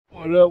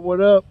What up, what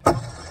up?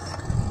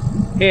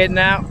 Heading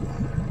out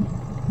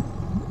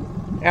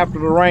after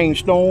the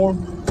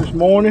rainstorm this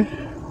morning.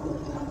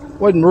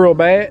 Wasn't real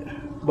bad,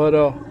 but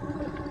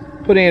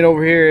put in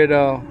over here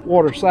at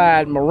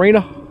Waterside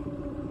Marina,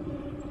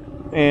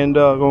 and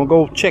gonna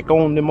go check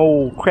on them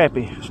old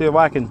crappie, see if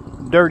I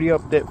can dirty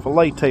up that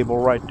fillet table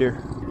right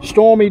there.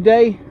 Stormy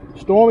day,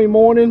 stormy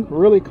morning,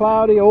 really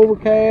cloudy,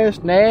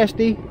 overcast,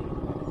 nasty,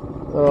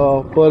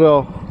 but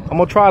I'm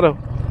gonna try to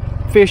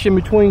fish in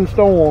between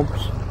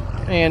storms.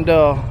 And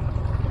I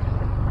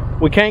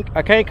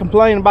can't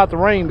complain about the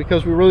rain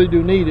because we really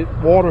do need it.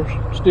 Water's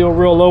still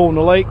real low in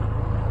the lake,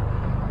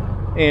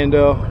 and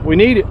we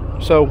need it.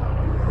 So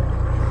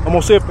I'm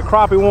gonna see if the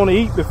crappie want to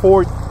eat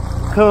before it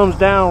comes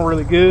down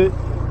really good.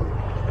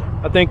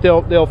 I think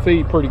they'll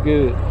feed pretty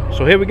good.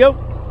 So here we go.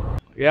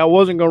 Yeah, I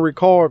wasn't gonna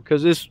record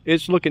because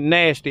it's looking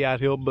nasty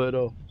out here, but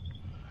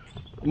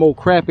them old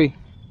crappie,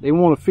 they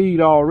want to feed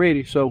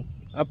already. So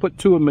I put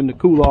 2 of them in the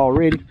cooler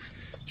already.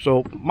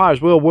 So might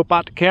as well whip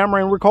out the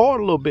camera and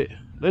record a little bit.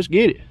 Let's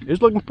get it.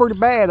 It's looking pretty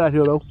bad out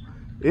here though.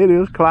 It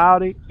is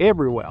cloudy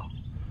everywhere.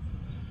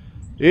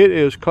 It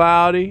is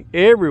cloudy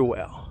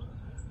everywhere.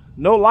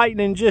 No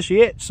lightning just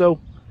yet,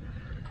 so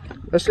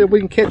let's see if we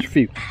can catch a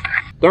few.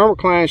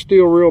 Thermocline's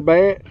still real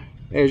bad,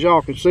 as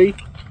y'all can see.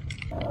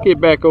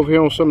 Get back over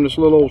here on some of this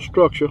little old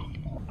structure.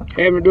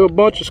 Having to do a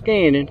bunch of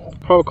scanning.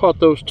 Probably caught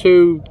those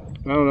 2,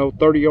 I don't know,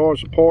 30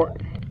 yards apart.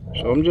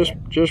 So I'm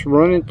just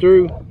running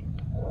through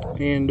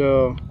and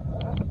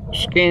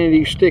scanning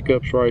these stick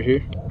ups right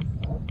here.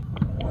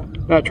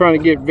 Not trying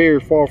to get very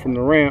far from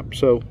the ramp,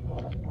 so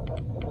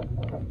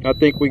I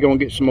think we're gonna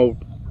get some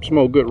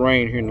more good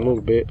rain here in a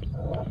little bit.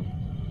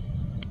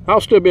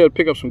 I'll still be able to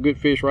pick up some good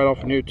fish right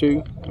off in here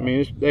too. I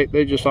mean,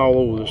 they're just all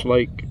over this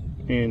lake,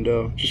 and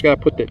just gotta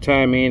put that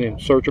time in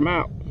and search them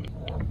out.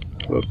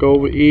 Look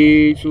over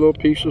each little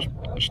piece of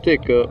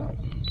stick up,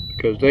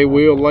 because they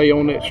will lay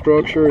on that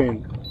structure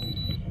and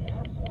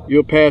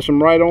you'll pass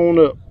them right on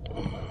up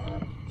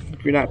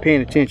if you're not paying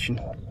attention.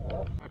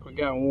 I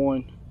got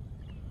one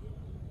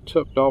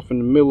tucked off in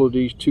the middle of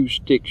these 2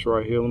 sticks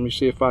right here. Let me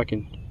see if I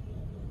can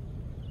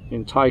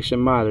entice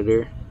him out of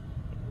there.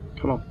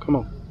 Come on, come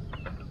on.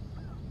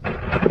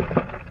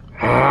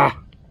 Ah!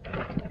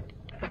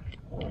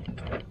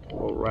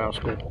 Little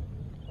rascal.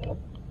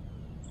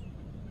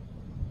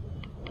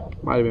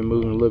 Might have been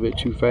moving a little bit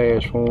too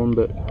fast for him,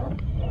 but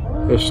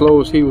as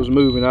slow as he was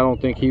moving, I don't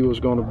think he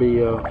was going to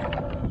be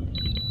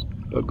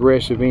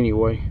aggressive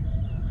anyway.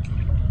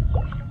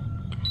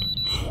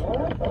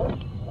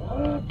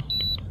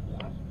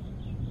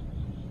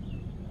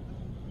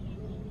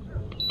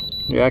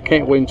 Yeah, I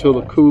can't wait until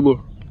the cooler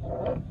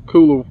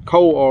cold,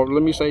 or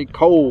let me say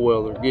cold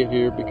weather get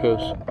here,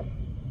 because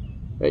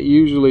that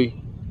usually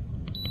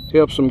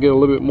helps them get a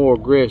little bit more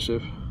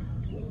aggressive.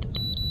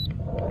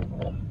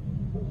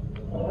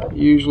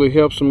 Usually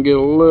helps them get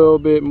a little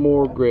bit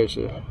more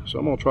aggressive. So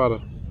I'm gonna try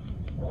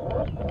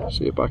to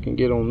see if I can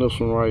get on this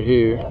one right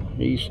here.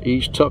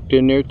 He's tucked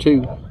in there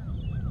too.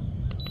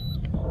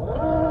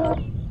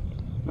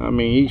 I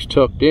mean, he's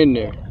tucked in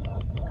there.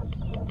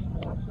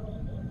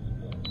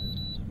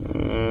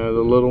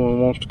 The little one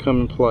wants to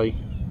come and play.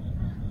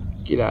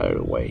 Get out of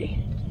the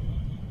way.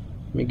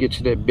 Let me get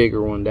to that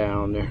bigger one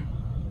down there.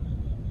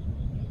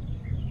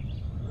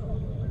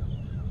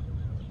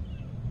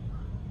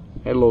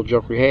 That little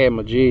joker had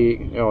my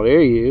jig. Oh,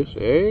 there he is.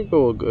 There you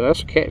go.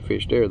 That's a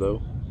catfish there,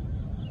 though.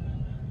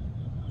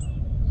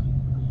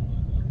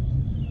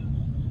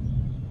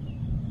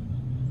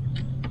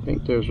 I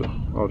think there's a...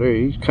 Oh, there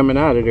he's coming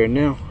out of there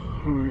now.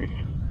 All right.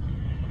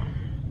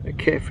 That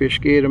catfish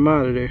scared him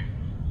out of there.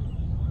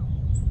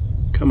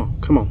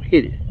 Come on,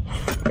 hit it.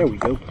 There we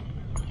go.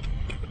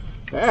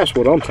 That's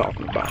what I'm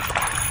talking about.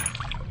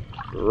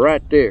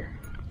 Right there.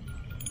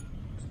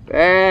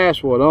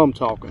 That's what I'm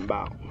talking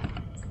about.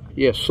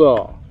 Yes,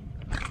 sir.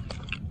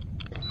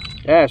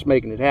 That's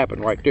making it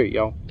happen right there,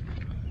 y'all.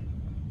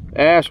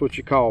 That's what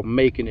you call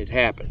making it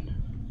happen.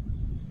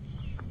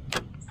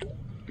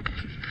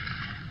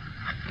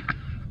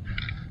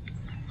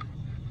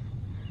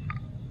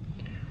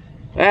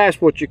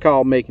 That's what you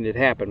call making it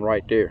happen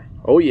right there.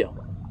 Oh, yeah.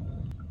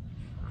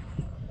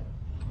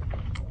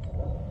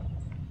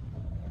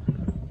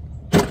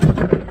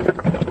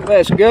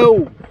 Let's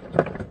go.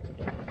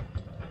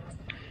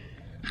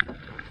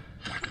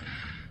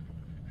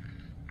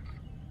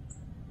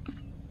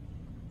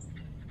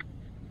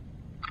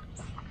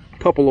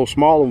 Couple of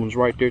smaller ones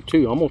right there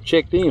too. I'm gonna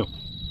check them,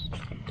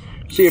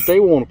 see if they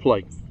want to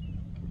play.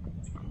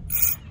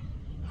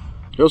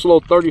 There's a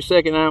little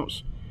 32nd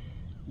ounce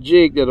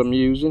jig that I'm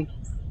using,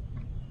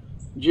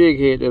 jig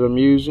head that I'm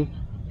using,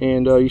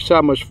 and you see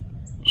how much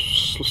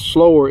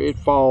slower it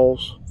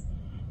falls.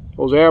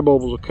 Those air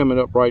bubbles are coming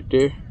up right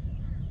there.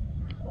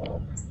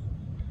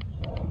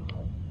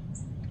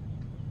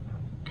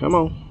 Come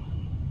on.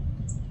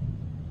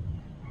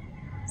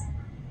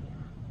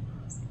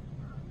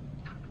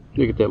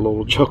 Look at that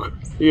little joker.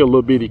 He's a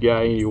little bitty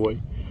guy anyway.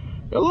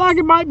 It like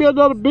it might be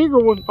another bigger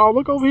one. Oh,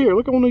 look over here.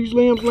 Look on these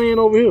limbs laying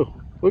over here.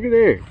 Look at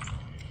there.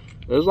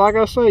 It's like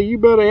I say, you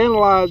better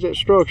analyze that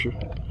structure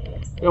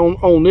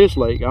on this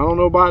lake. I don't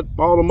know about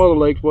all the other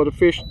lakes where the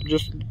fish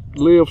just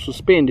live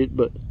suspended,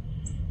 but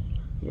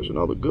there's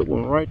another good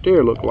one right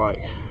there, look like.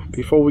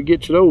 Before we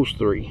get to those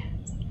three,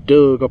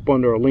 dug up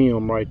under a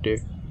limb right there.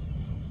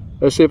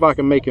 Let's see if I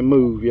can make him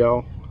move,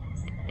 y'all.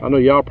 I know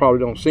y'all probably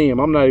don't see him.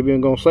 I'm not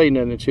even gonna say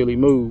nothing until he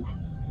moves.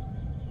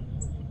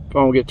 If I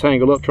don't get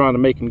tangled up trying to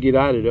make him get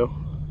out of there.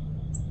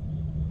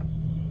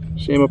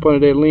 See him up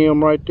under that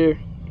limb right there?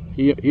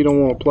 He don't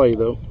want to play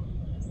though.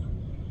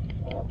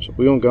 So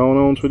we're gonna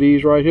go on to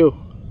these right here.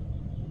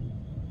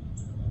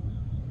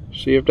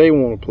 See if they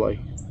want to play.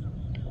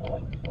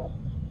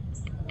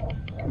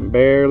 Can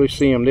barely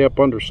see them. They're up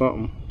under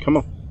something. Come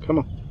on, come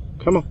on,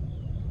 come on,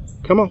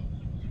 come on,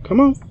 come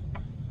on,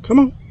 come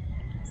on.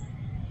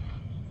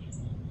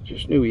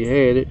 Just knew he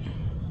had it.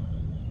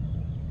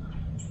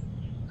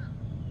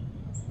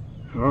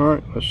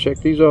 Alright, let's check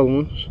these other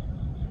ones.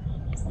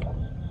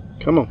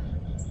 Come on.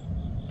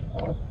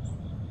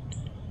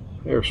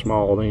 They're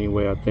small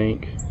anyway, I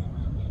think.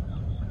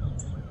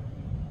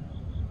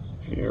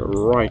 They're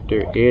right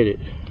there at it.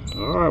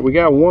 Alright, we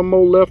got one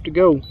more left to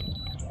go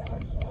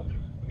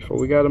before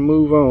we got to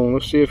move on.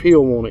 Let's see if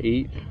he'll want to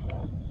eat.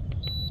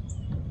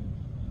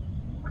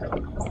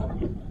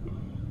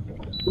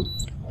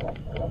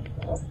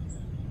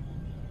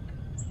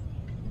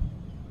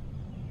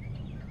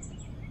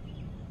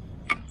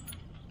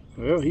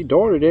 Well, he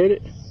darted at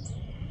it.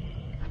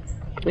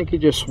 I think he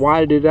just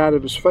swatted it out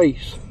of his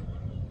face.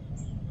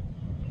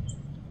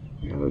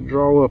 Gotta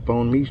draw up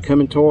on him. He's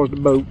coming towards the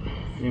boat,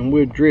 and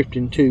we're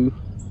drifting too.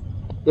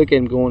 Look at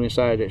him going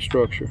inside that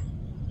structure.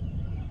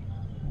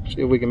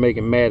 See if we can make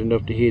him mad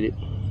enough to hit it.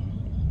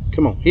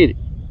 Come on, hit it.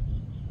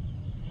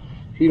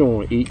 He don't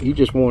want to eat. He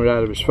just want it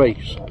out of his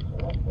face.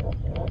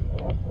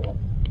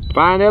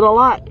 Find that a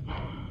lot.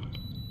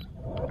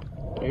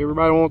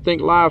 Everybody want to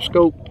think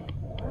Livescope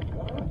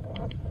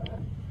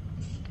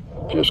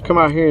just come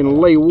out here and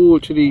lay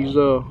wood to these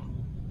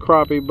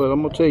crappie, but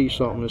I'm gonna tell you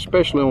something,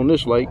 especially on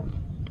this lake,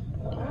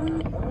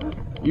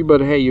 you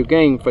better have your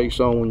game face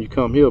on when you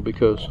come here,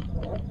 because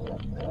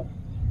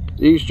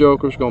these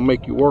jokers gonna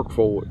make you work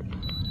for it.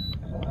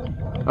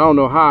 I don't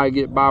know how I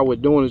get by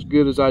with doing as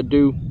good as I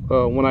do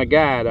when I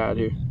guide out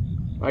here.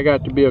 I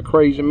got to be a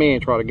crazy man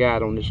trying to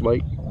guide on this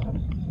lake.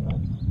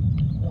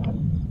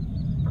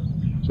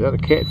 Is that a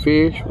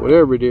catfish?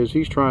 Whatever it is,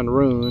 he's trying to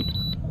run.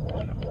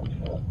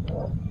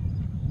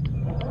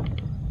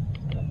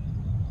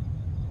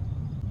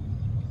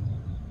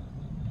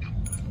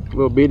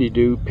 Little bitty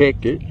dude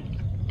pecked it.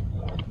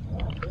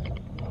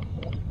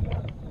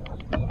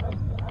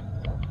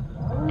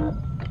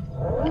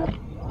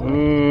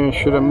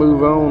 Should I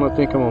move on? I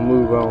think I'm gonna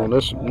move on.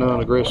 That's a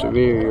non-aggressive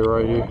area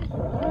right here.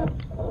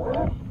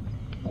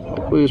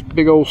 Hopefully this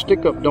big old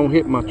stick up don't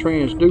hit my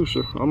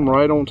transducer. I'm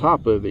right on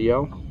top of it,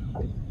 y'all.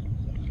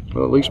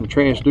 Well, at least my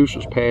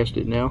transducer's past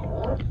it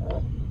now.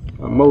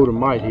 My motor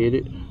might hit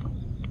it.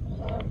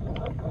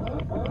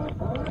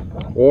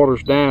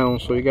 Water's down,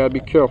 so you gotta be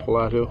careful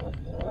out here.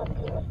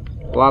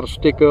 A lot of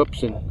stick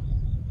ups, and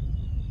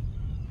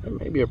that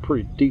may be a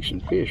pretty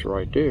decent fish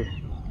right there,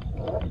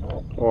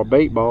 or a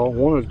bait ball,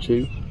 one of the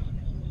two.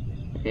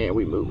 Yeah,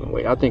 we moving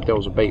away. I think that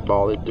was a bait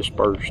ball that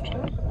dispersed.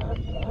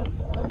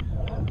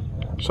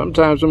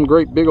 Sometimes them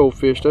great big old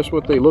fish, that's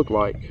what they look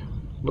like.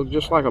 Look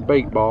just like a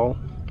bait ball.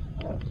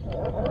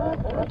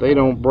 They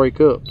don't break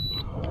up.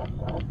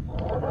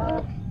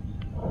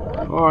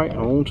 All right,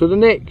 on to the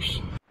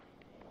next.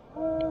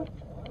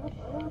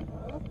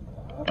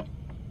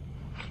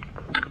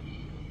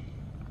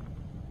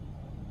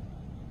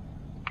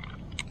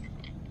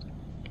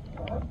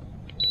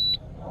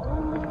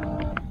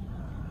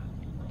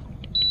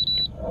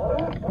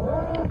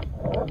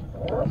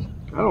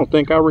 I don't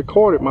think I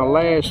recorded my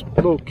last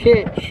little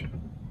catch.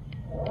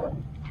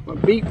 My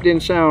beep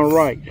didn't sound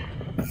right.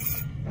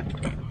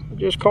 I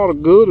just caught a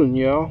good one,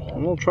 y'all.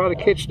 I'm gonna try to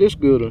catch this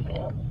good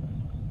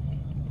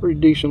one. Pretty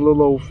decent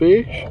little old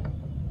fish.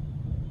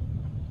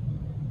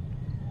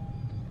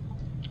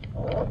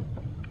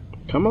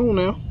 Come on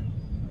now.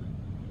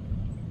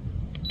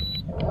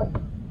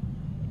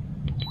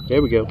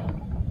 There we go.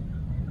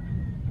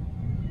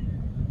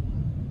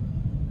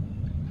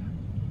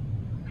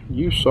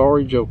 You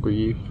sorry joker,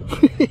 you.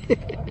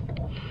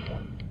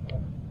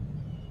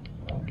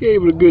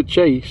 Gave it a good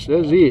chase.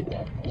 That's it.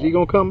 Is he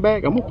gonna come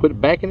back? I'm gonna put it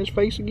back in his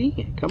face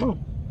again. Come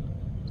on.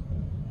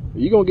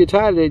 You're gonna get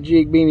tired of that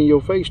jig being in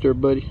your face there,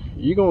 buddy.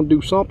 You're gonna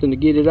do something to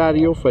get it out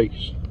of your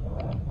face.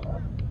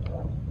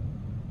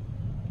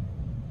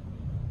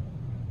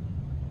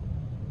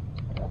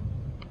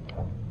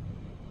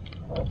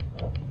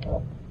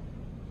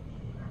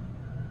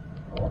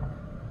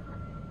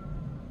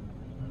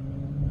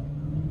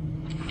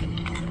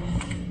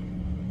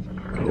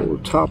 Over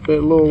top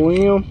that little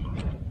limb.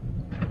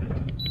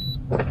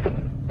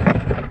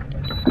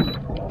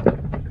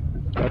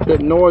 Got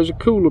that noisy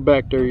cooler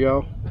back there,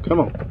 y'all. Come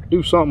on,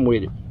 do something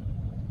with it.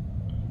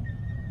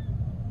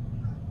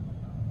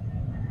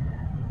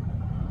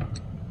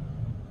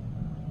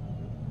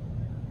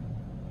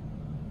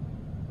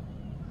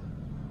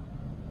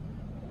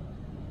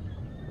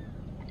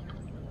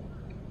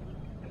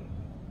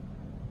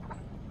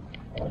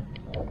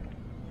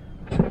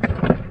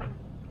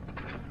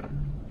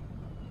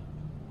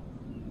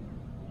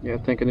 Yeah,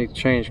 I think I need to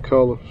change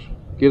colors.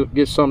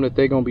 Get something that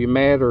they're gonna be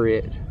madder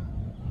at.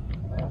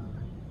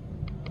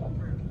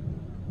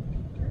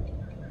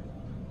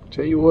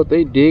 Tell you what,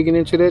 they digging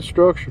into that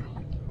structure.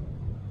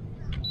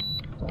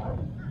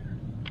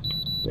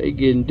 They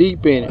getting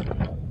deep in it.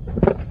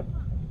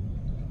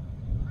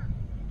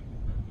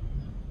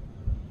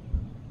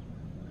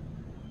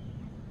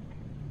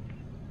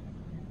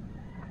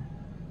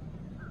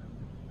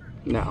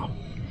 Now,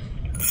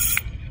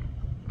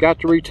 got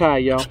to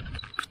retie, y'all.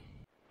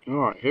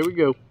 Alright, here we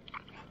go.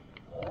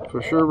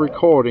 For sure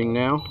recording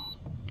now.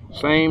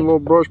 Same little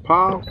brush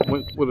pile,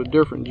 went with a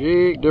different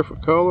jig,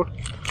 different color.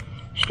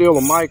 Still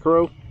a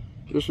micro.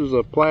 This is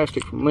a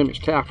plastic from Limits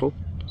Tackle.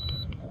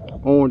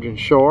 Orange and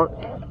sharp.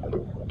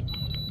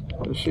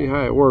 Let's see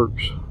how it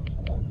works.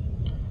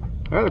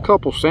 I had a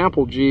couple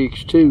sample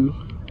jigs too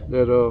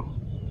that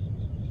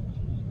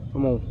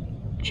I'm gonna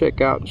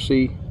check out and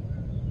see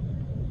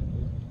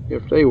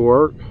if they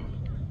work.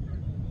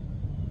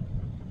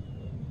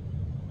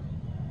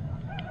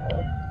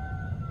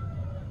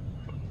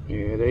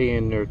 Yeah, they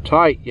in there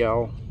tight,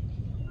 y'all.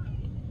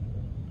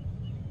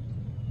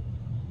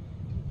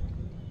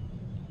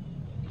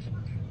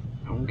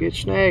 Don't get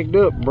snagged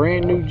up.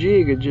 Brand new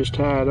jig I just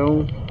tied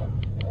on.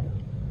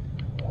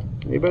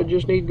 Maybe I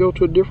just need to go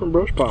to a different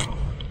brush pile.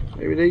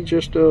 Maybe they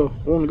just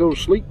want to go to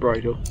sleep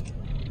right here.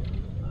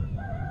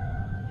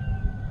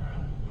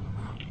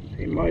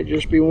 They might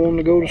just be wanting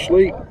to go to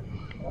sleep.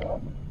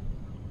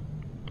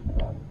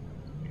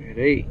 Yeah,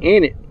 they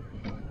in it.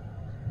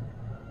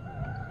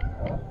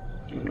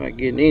 I'm not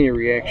getting any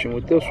reaction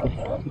with this one.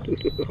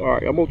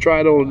 Alright, I'm going to try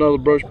it on another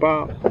brush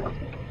pile.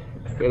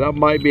 But I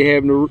might be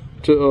having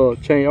to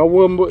change. I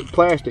will put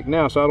plastic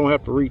now so I don't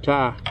have to retie.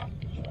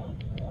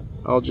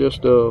 I'll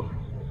just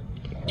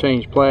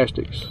change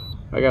plastics.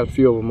 I got a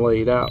few of them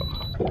laid out.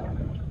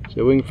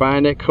 So we can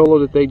find that color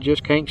that they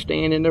just can't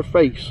stand in their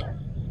face.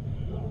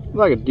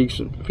 Like a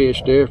decent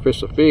fish there, if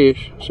it's a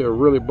fish. See a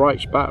really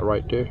bright spot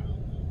right there.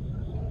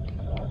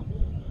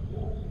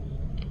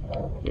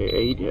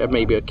 Yeah, that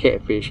may be a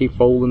catfish. He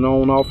folding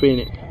on off in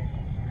it.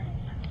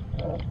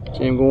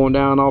 See him going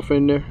down off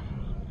in there.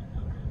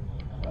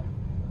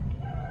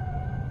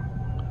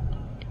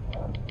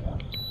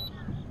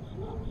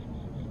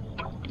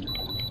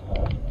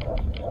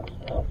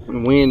 The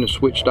wind has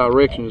switched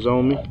directions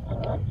on me.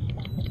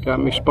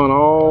 Got me spun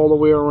all the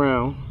way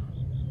around.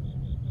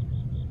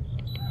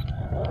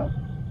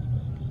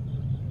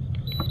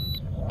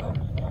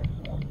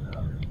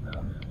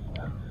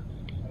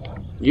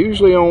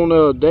 Usually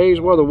on days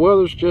where the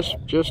weather's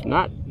just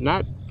not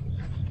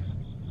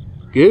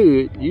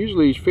good,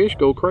 usually these fish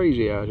go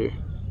crazy out here.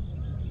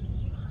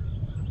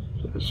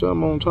 So there's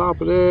something on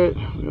top of that.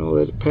 We'll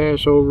let it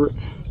pass over it.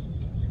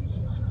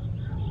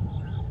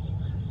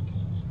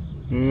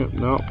 Yep,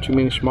 no, too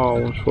many small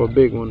ones for a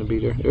big one to be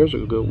there. There's a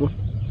good one.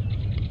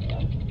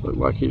 Look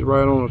like he's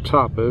right on the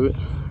top of it.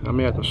 I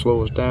may have to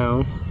slow us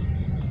down.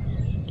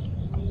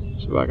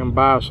 See if I can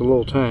buy us a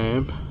little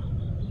time.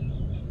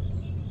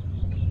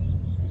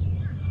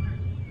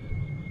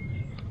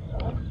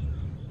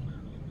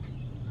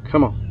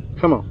 Come on,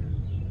 come on.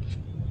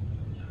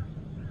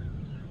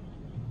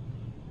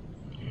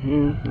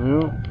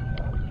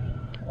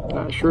 Well,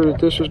 not sure that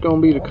this is going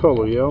to be the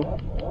color, y'all.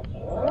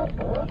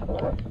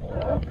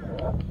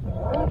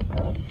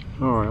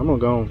 Alright, I'm gonna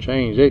go and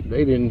change it.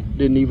 They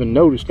didn't even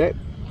notice that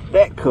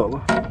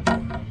color.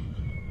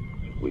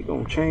 We're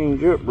gonna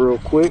change up real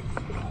quick.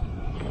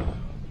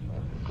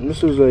 And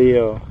this is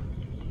a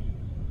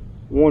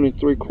 1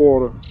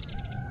 3/4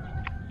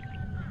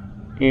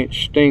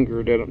 inch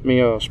stinger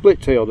that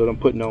split tail that I'm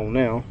putting on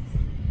now.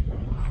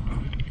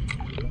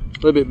 A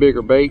little bit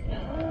bigger bait.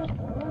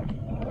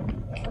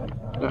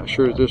 Not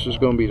sure if this is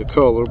gonna be the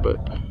color, but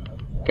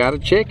gotta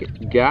check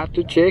it. Got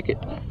to check it.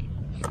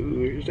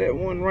 Ooh, is that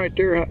one right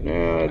there?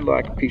 Nah, I'd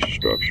like a piece of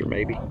structure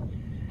maybe.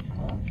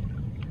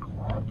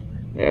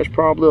 That's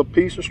probably a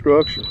piece of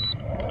structure.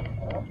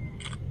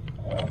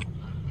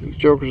 These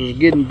jokers is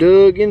getting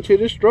dug into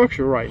this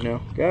structure right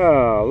now.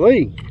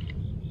 Golly.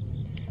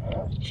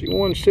 See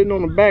one sitting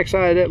on the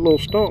backside of that little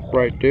stump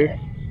right there.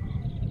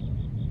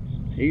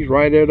 He's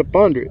right there up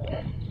under it.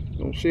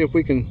 We'll see if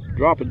we can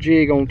drop a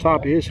jig on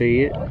top of his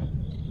head.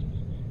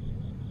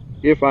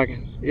 If I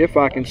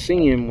can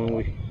see him when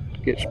we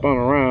get spun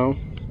around.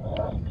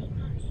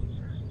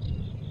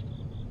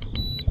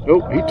 Oh,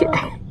 he took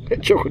off.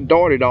 That joker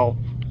darted off.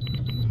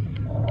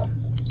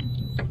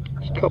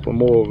 There's a couple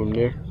more of them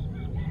there.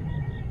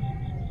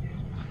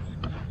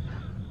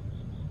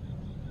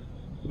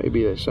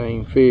 Maybe that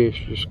same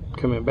fish just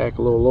coming back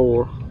a little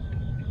lower.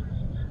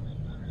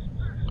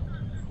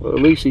 Well, at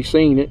least he's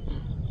seen it.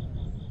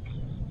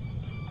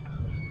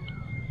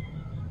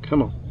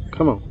 Come on,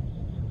 come on.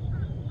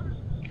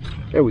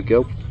 There we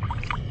go.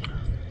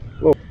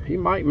 Well, he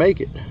might make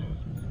it.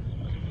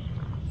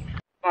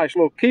 Nice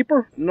little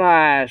keeper.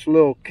 Nice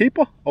little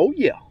keeper. Oh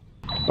yeah.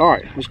 All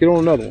right, let's get on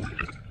another one.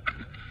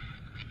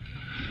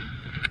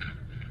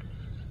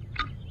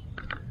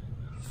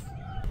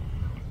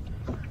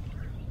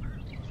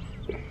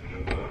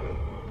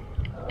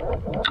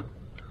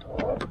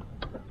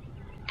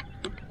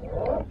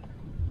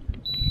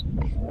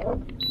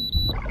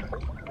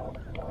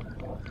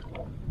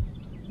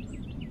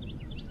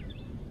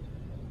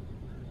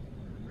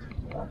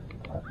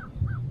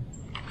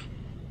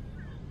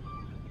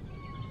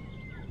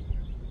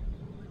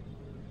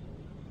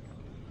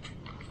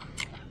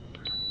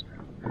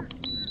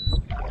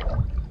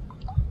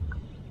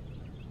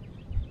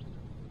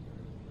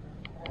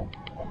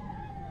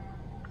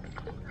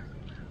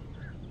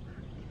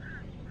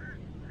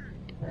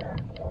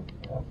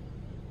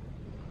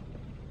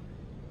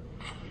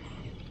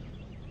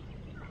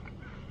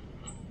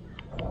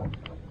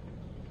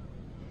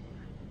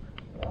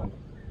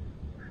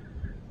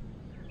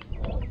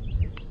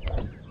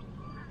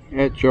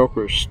 That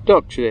joker is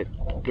stuck to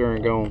that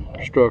darn gone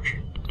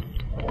structure.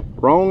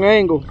 Wrong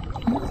angle.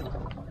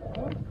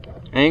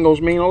 Angles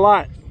mean a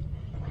lot.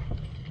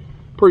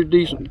 Pretty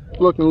decent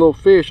looking little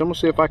fish. I'm gonna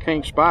see if I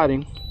can't spot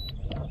him.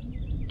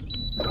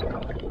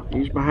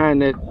 He's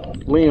behind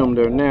that limb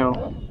there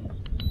now.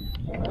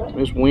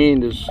 This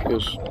wind is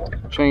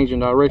changing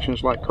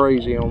directions like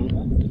crazy on me.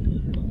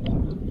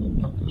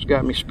 It's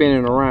got me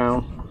spinning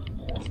around.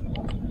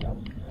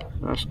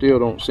 I still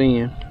don't see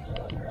him.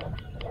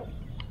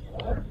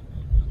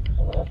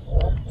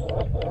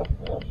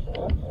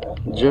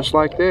 Just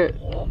like that.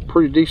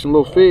 Pretty decent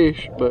little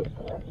fish, but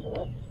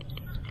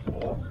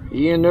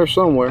he in there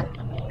somewhere.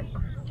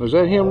 Is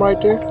that him right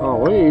there?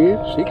 Oh, there he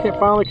is. He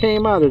finally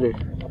came out of there.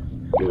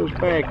 Get us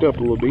backed up a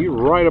little bit. He's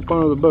right up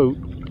under the boat.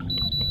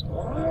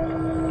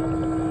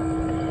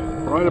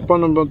 Right up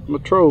under my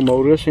troll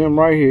motor. That's him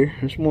right here.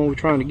 That's the one we're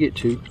trying to get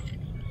to.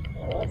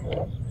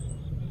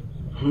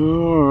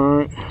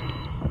 Alright.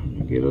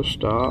 Get us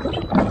stopped.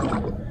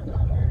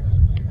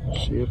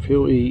 See if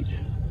he'll eat.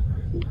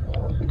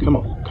 Come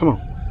on, come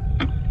on.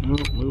 Oh,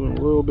 moving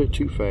a little bit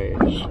too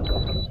fast.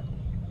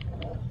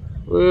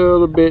 A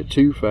little bit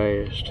too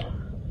fast.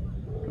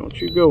 Don't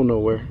you go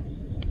nowhere.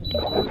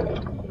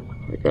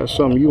 I got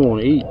something you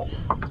want to eat.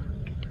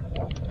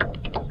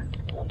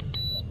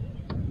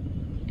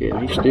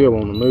 Yeah, he's still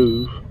on the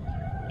move.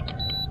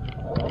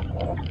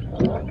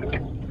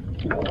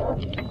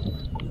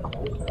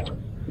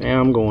 Now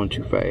I'm going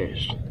too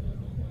fast.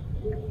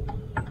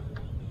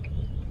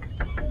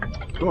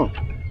 Come on.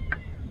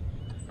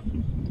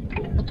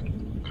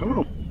 Come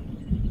on.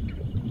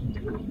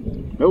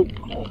 Nope.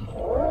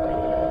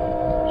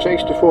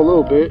 Chased it for a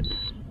little bit.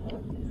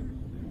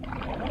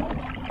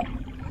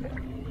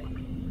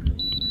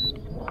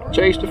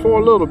 Chased it for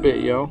a little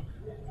bit, y'all.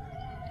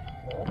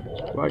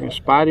 If I can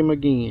spot him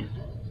again.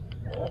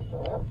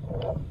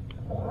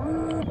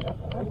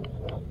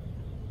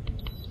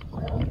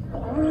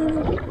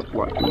 Looks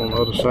like he's on the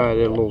other side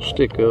of that little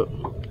stick up.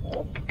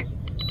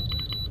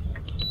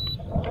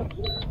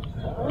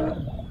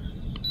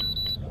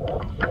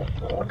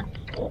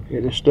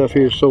 Yeah, this stuff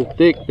here is so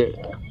thick that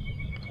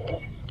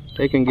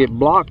they can get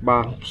blocked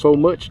by so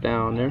much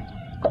down there.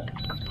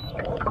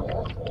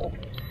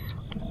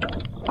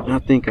 I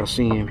think I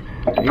see him.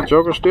 That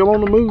joker's still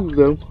on the move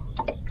though.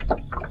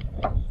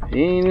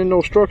 He ain't in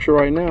no structure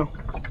right now.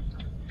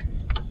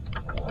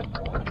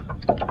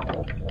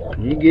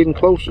 He getting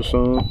closer,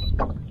 son.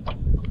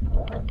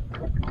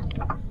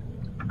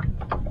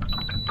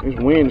 This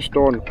wind is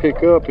starting to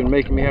pick up and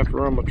making me have to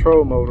run my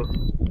troll motor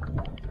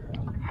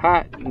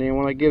hot, and then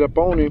when I get up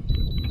on him,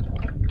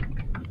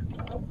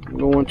 I'm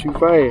going too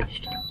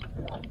fast.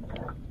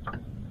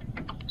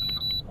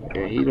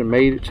 Yeah, he done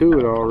made it to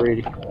it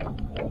already.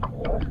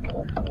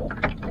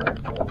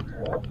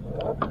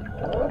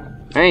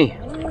 Hey,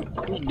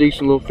 that's a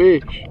decent little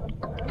fish.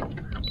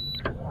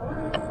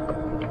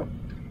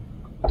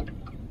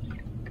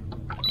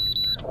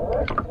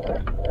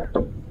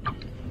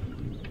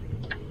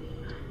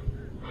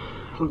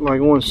 Look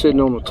like one sitting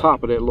on the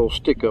top of that little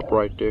stick up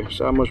right there.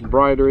 See how much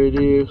brighter it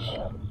is?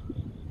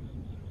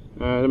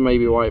 That may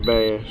be white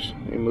bass.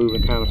 They're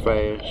moving kind of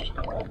fast.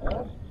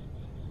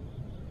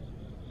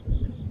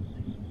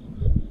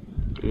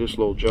 Look at this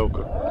little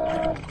joker.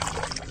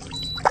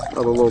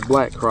 Another little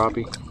black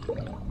crappie.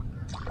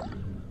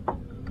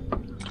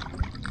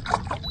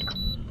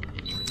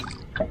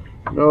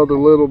 Another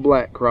little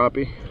black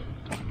crappie.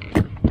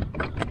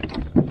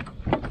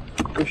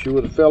 Wish you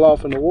would have fell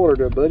off in the water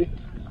there, buddy.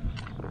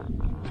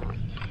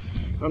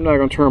 I'm not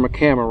going to turn my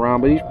camera around,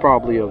 but he's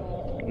probably a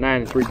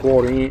 9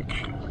 3/4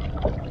 inch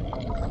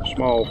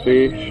small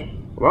fish.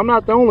 Well, I'm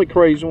not the only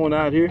crazy one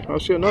out here. I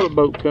see another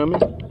boat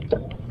coming.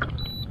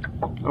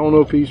 I don't know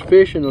if he's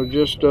fishing or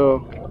just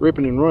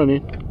ripping and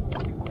running.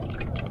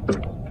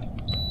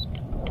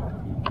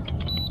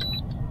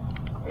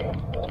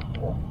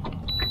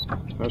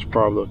 That's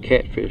probably a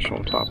catfish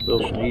on top of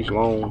this one. He's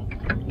long.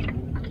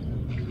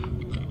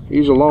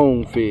 He's a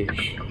long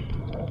fish.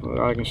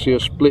 I can see a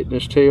split in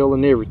his tail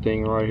and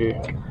everything right here.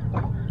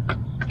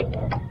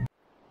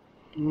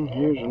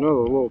 Here's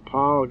another little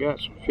pile.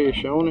 Got some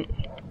fish on it.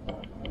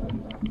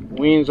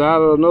 Wind's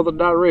out of another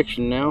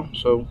direction now,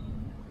 so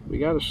we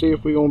got to see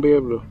if we're going to be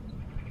able to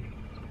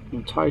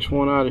entice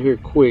one out of here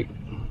quick.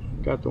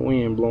 Got the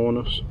wind blowing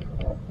us.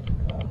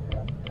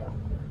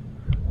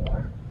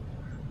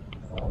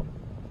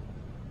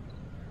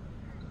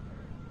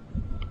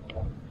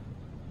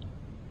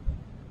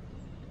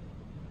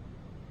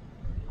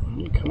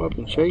 Come up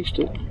and chased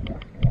it.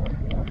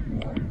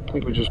 I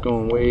think we're just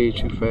going way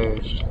too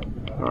fast.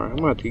 Alright, I'm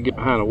going to have to get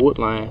behind a wood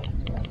line.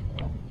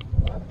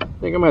 I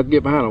think I'm going to have to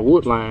get behind a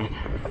wood line.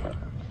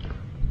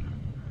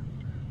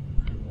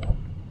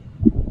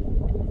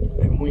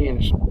 That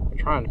wind's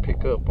trying to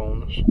pick up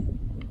on us.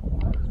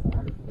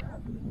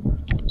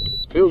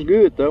 Feels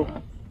good though.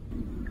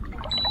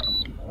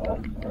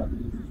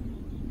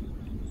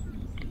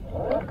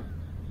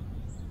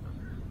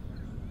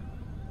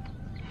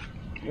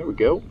 we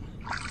go.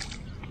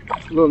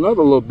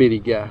 Another little bitty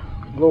guy,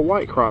 a little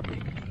white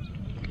crappie.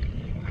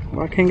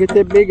 I can't get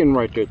that big one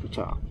right there at the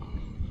top.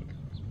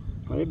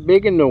 That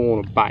big one don't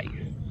want to bite.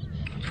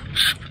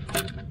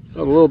 A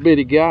little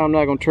bitty guy. I'm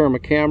not going to turn my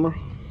camera.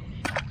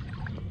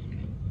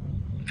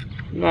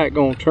 Not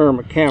going to turn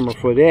my camera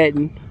for that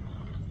one.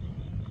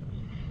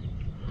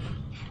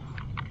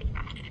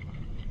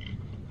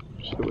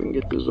 See if we can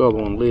get this other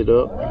one lit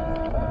up.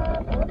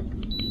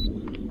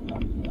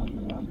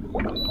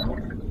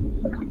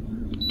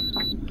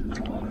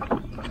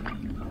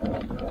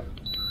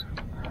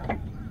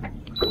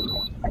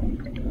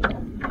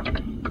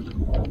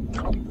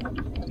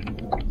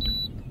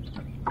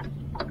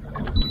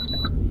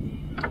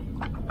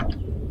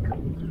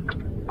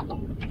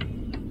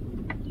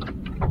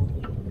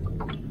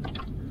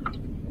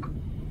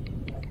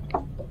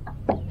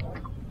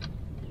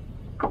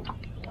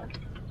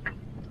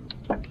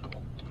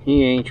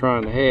 He ain't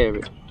trying to have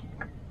it.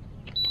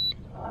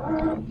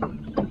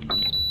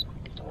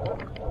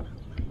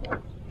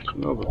 There's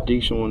another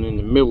decent one in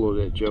the middle of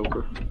that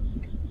joker.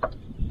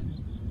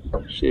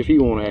 See if he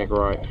want to act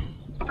right.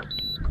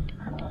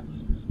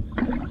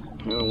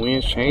 And the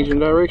wind's changing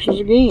directions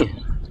again.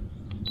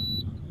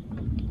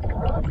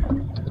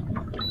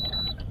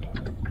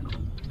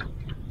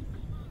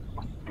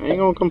 I ain't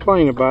gonna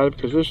complain about it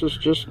because this is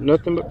just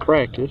nothing but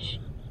practice.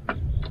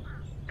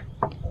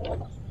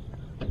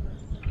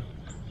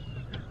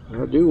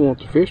 I do want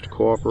the fish to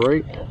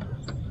cooperate.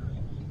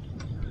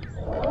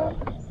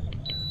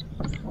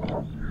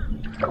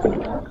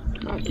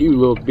 Not you,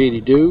 little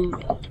bitty dude.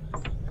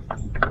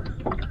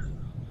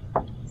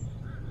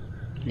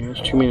 Yeah,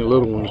 there's too many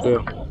little ones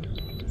there.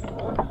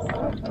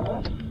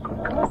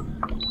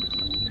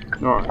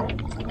 Alright.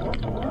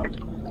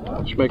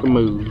 Let's make a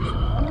move.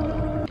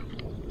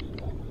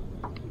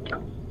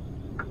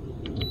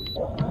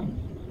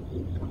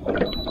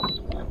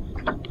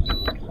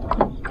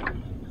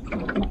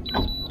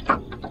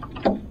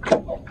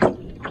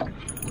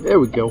 There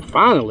we go,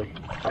 finally.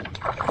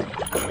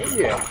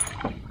 Yeah,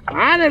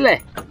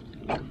 finally.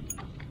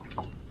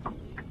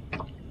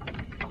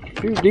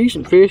 A few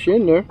decent fish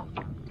in there.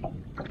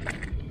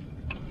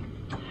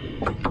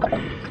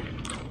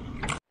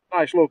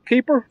 Nice little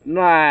keeper,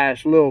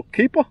 nice little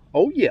keeper.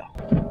 Oh yeah.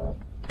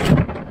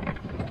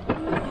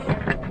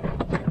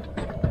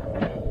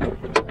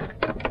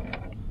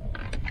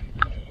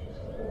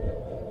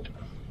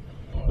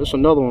 There's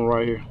another one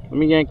right here. Let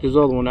me yank this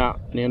other one out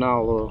and then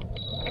I'll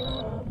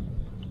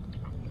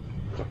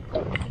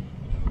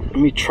let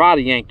me try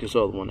to yank this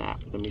other one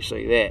out. Let me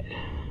say that.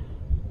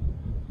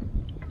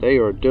 They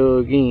are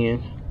dug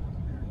in.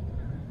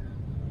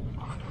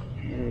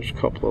 There's a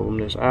couple of them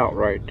that's out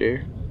right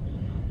there.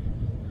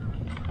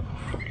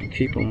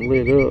 Keep them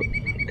lit up.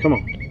 Come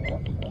on.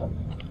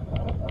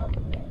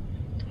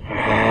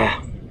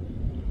 Ah.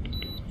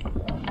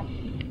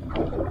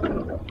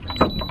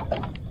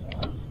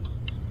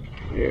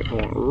 They're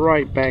going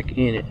right back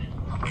in it.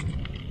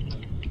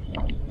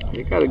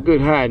 They got a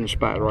good hiding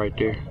spot right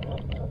there.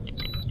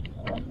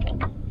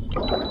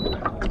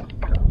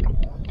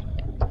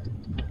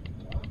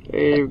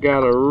 They've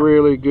got a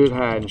really good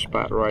hiding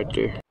spot right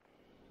there.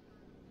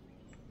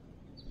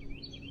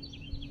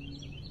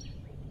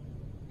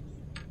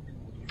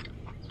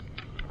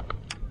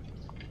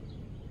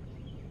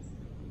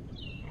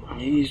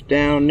 He's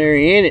down there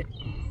in it.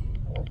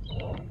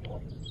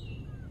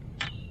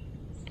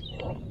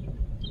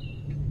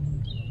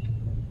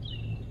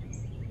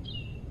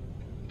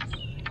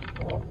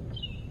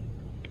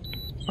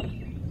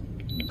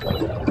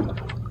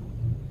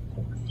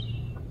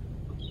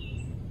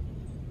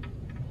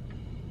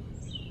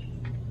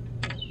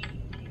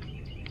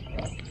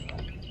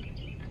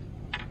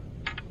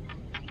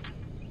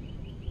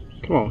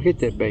 Come on, hit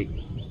that bait.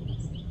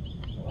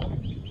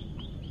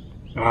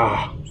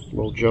 Ah,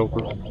 little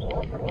joker.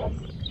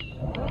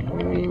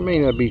 He may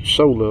not be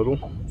so little.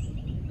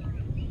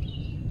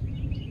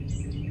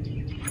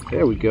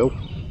 There we go.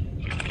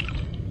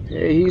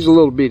 Yeah, he's a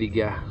little bitty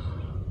guy.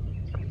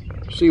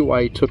 See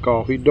why he took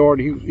off. He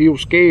darted. He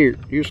was scared.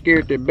 He was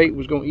scared that bait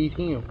was gonna eat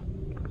him.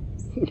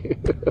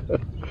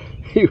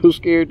 He was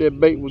scared that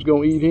bait was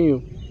gonna eat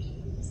him.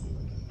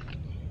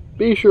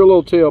 Be sure a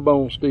little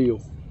tailbone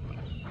still.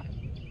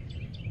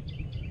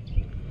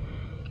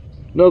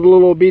 Another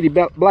little bitty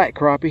black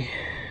crappie,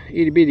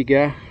 itty bitty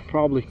guy,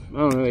 probably, I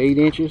don't know, 8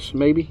 inches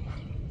maybe.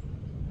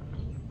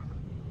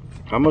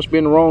 I must be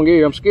in the wrong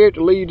area. I'm scared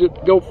to leave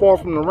it go far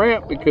from the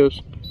ramp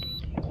because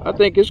I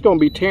think it's going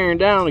to be tearing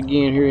down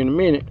again here in a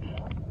minute.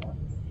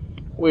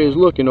 Where it's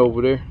looking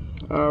over there.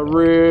 I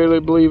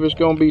really believe it's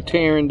going to be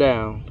tearing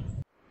down.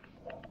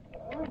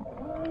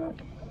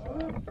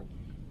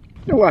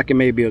 Looks like it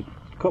may be a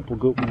couple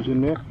good ones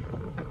in there.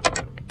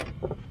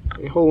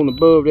 They're holding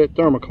above that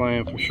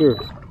thermocline for sure.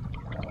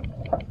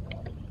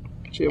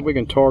 See if we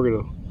can target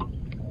a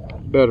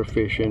better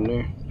fish in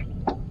there.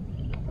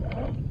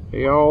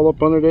 They all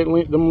up under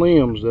them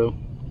limbs though.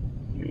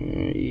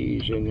 Yeah,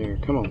 he's in there.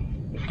 Come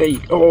on. Hey,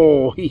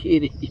 oh, he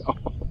hit it, y'all.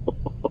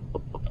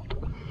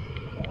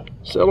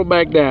 Settle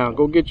back down.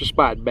 Go get your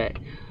spot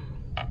back.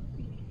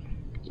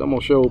 I'm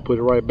gonna put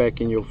it right back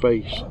in your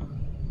face.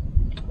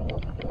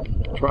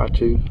 Try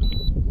to.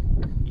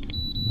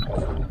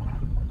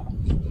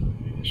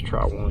 Let's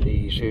try one of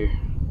these here.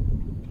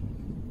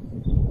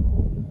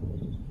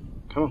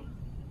 Come on.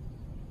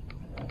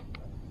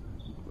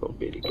 Little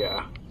bitty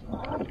guy.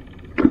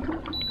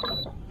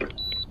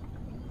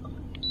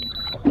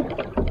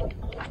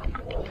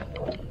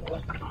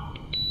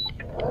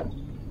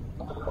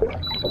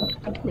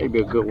 Maybe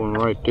a good one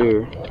right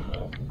there.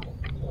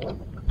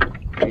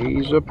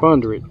 He's up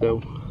under it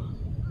though.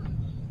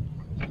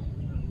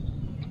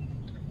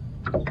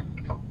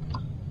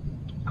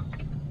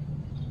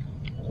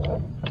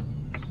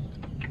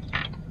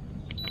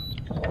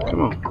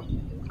 Come on.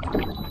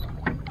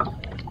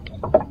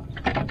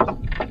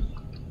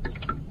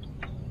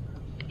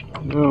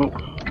 No.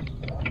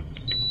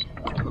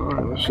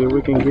 Alright, let's see if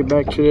we can get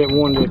back to that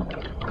one that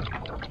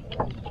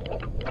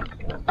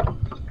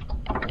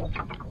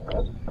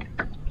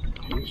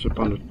he's up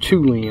under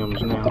 2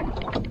 limbs now.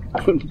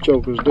 The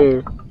joker's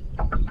there.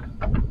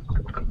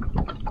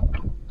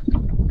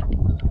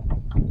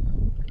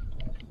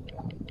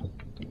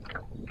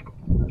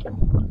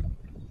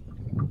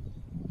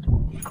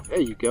 There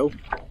you go.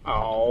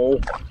 Oh,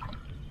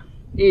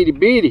 itty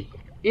bitty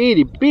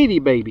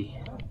baby.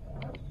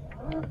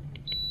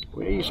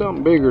 We need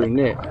something bigger than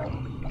that.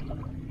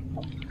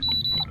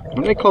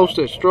 When they're close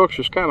to that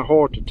structure, it's kind of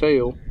hard to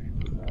tell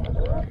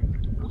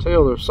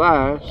their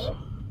size.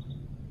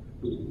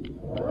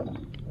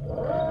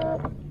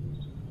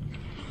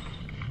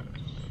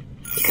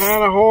 It's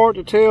kind of hard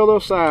to tell their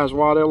size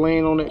while they're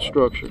laying on that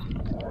structure.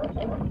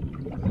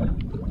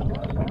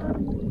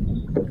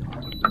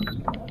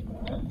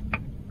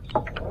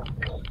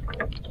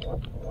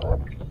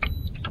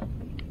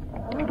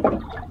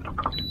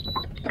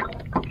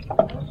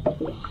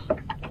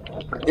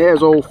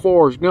 As old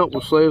Forrest Gump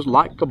would say, it's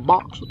like a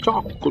box of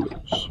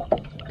chocolates.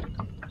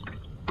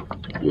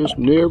 Just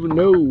never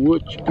know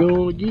what you're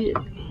gonna get.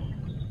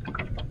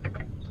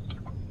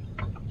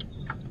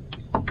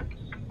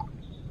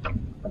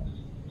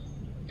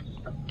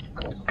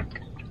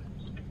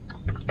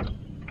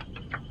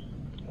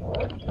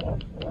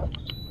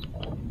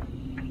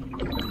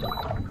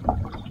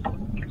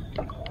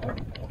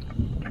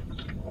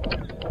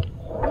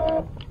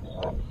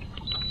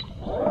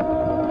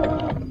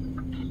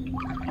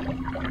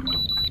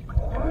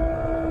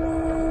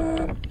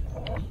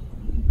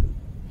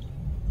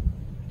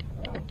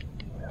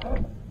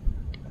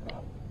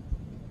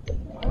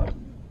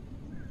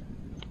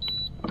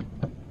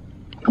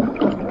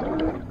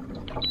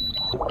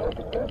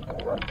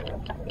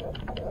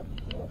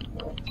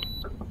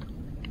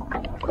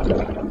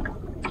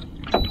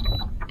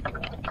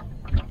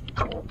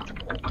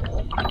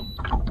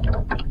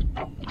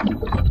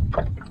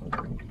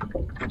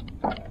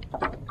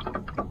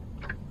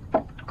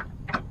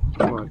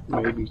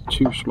 Maybe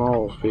 2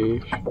 small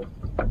fish.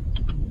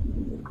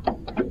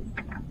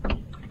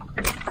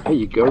 There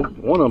you go.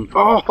 One of them.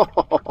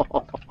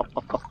 Oh!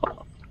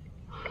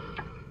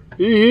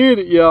 He hit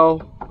it,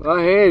 y'all.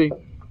 I had him.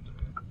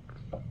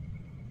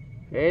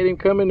 Had him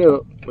coming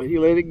up, but he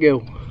let it go.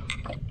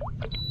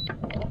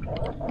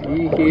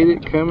 He hit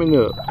it coming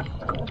up.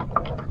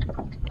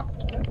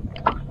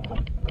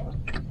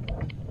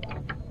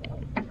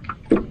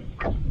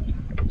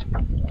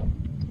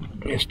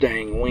 This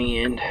dang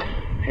wind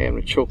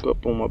having to choke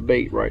up on my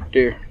bait right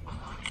there.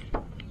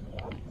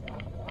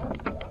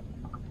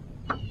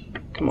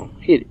 Come on,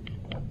 hit it.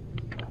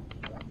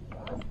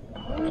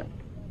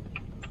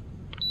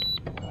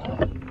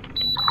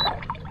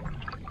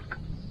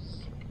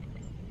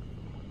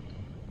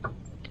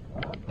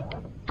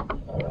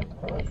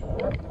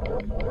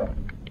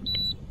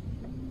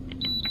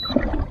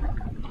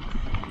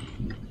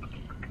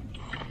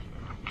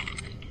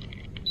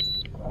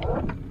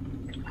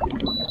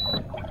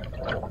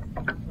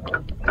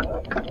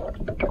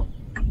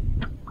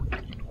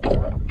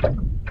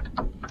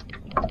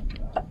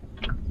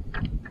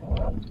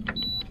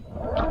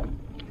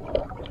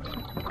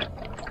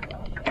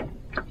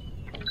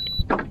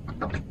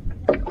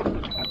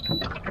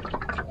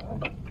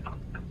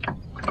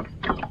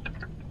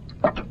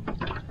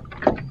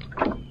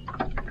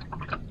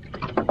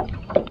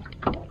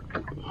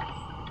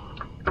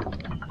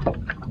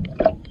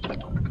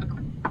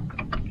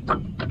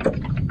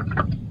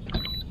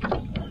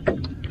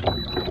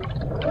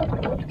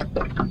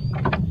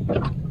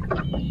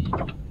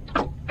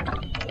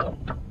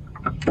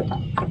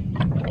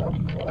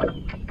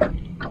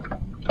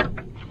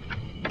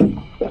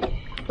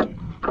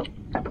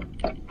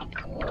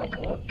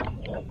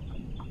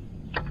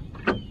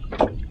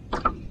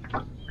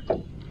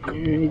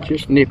 He's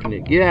just nipping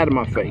it. Get out of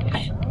my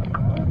face.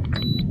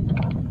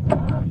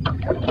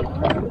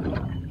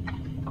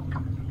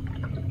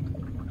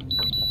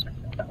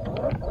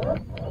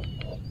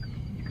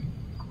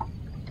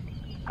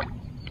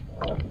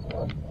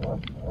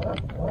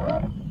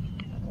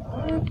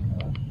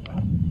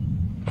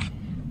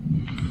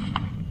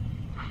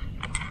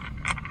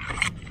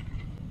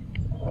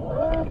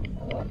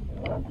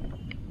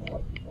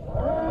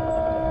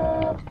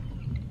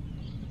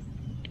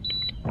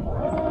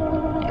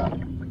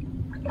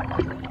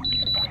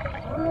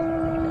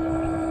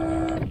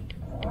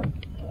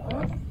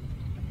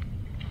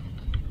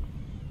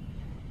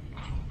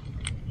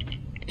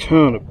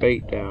 ton of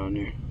bait down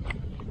there.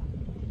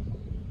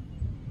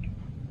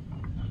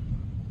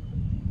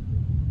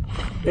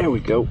 There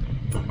we go.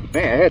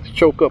 Man, I had to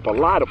choke up a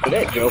lot for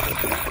that joker.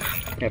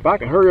 If I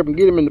can hurry up and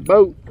get him in the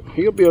boat,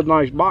 he'll be a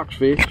nice box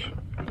fish.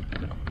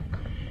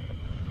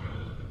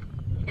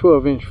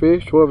 12-inch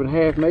fish, 12 and a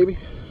half maybe.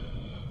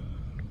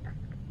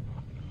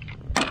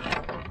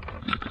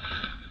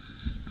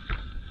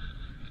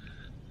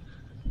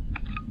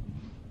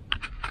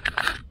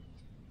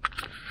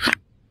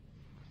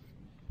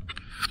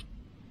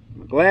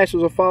 My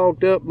glasses are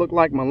fogged up, look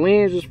like my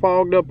lens is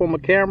fogged up on my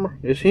camera.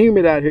 It's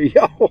humid out here,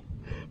 y'all.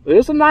 But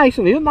it's a nice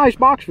one, he's a nice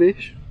box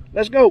fish.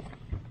 Let's go.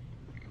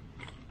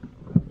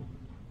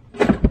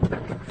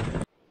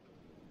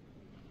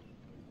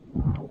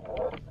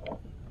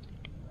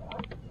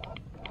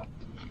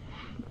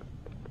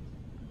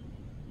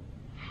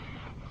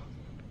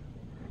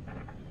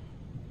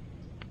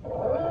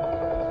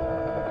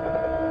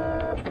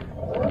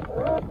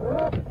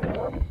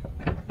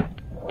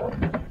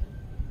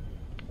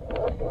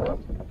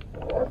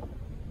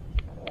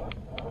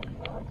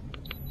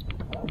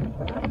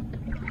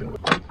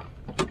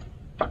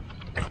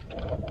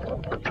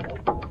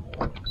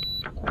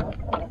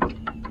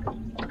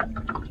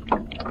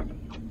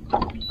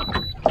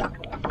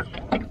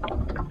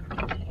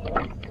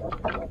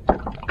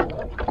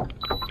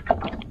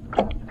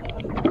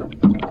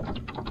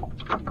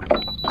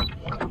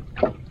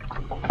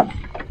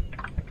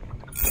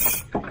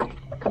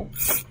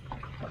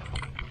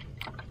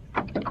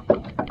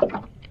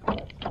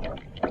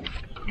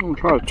 I'm gonna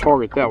try to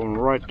target that one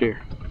right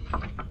there.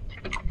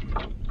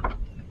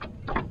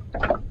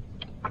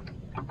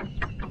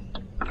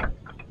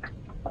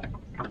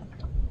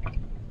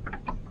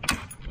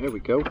 There we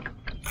go.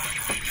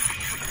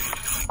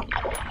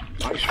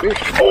 Nice fish.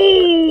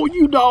 Oh,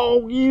 you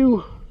dog,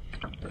 you.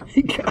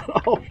 He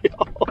got off,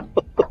 y'all.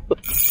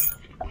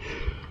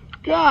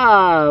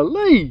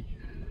 Golly.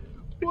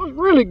 What's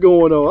really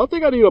going on? I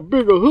think I need a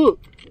bigger hook.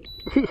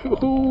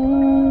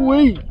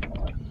 Ooh-wee.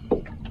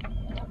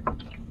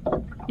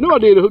 You know I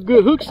did a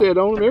good hook set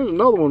on him. There's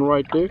another one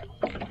right there.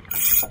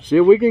 See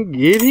if we can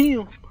get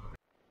him.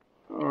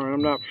 Alright,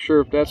 I'm not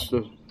sure if that's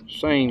the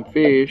same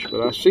fish,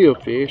 but I see a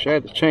fish. I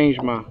had to change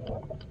my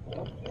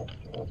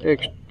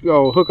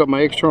hook up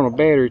my external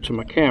battery to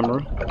my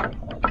camera.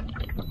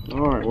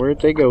 Alright,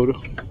 where'd they go to?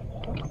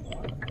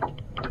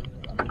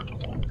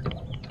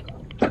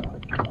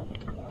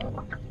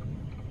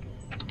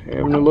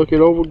 Having to look it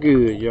over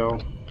good,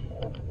 y'all.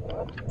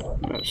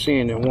 Not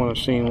seeing that one I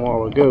seen a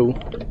while ago.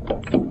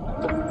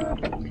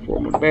 Before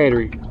my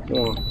battery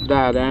wanna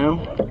die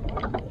down.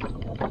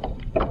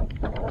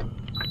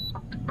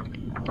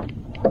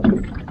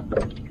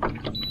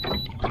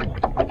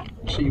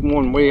 See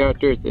one way out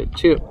there at that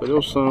tip, but there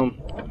was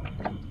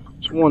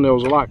it's one that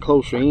was a lot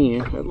closer in.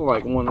 That looked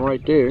like one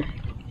right there. If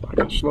I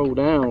can slow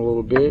down a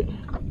little bit.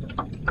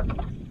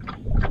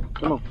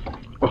 Come on.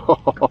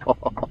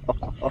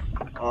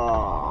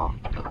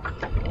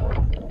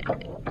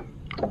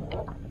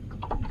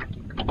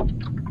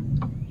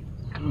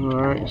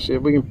 Alright, see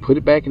if we can put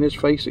it back in his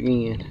face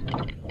again.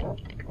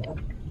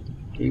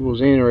 He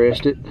was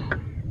interested.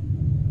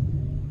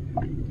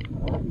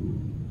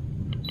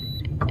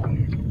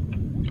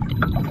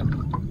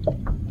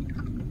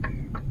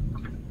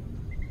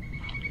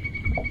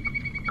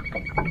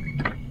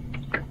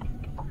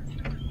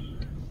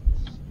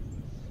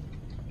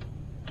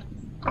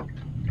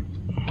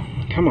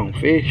 Come on,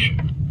 fish.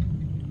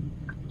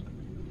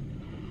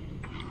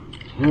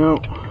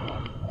 No.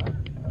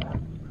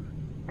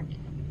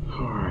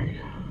 Alright.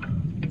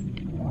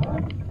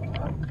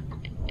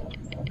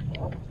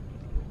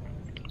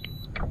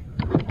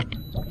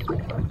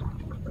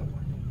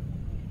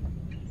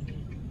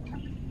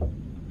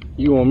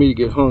 You want me to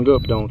get hung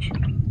up, don't you?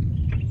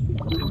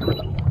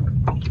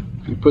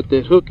 You put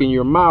that hook in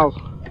your mouth,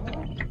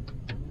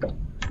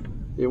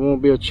 there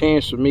won't be a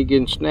chance of me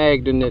getting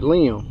snagged in that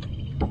limb.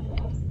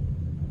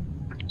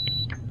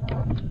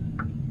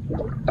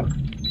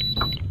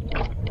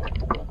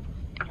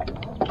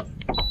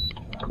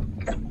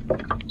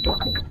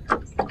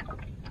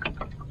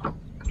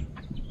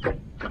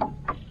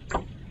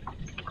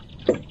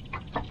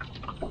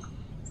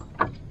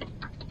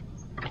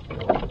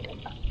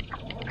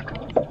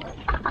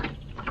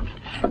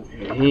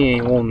 He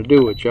ain't wanting to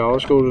do it, y'all.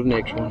 Let's go to the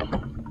next one.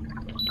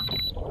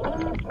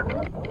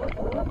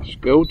 Let's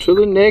go to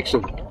the next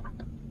one.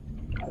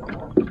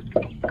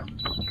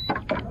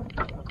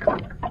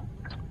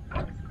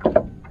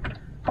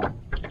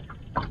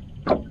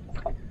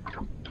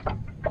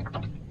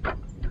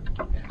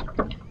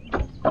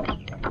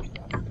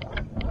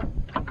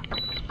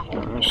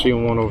 I see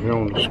one over here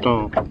on the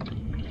stump.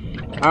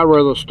 I'd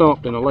rather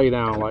stump than a lay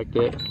down like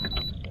that.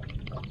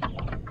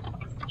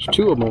 There's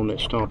two of them on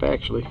that stump,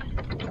 actually.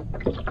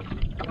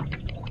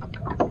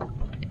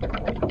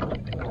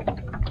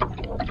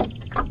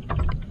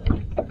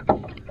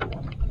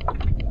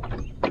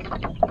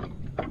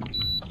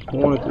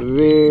 One at the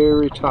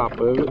very top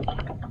of it.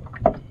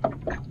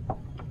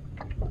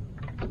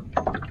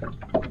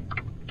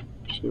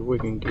 See if we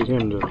can get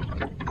him to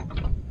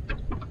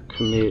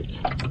net.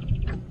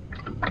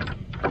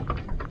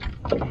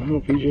 I don't know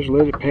if he just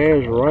let it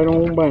pass right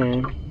on by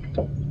him.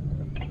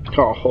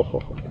 Oh,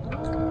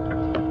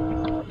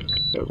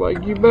 it was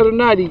like, you better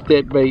not eat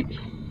that bait.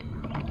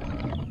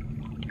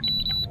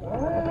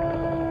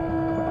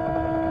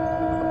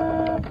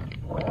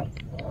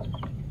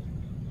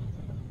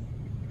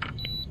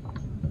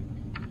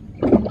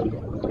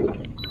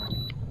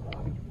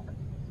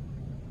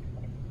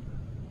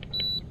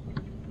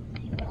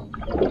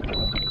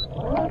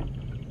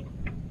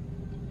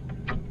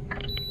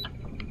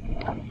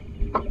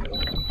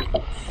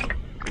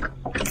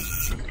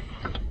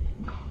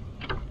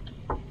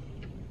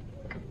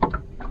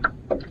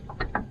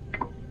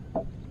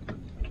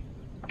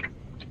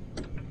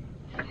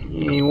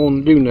 He ain't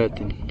want to do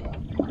nothing.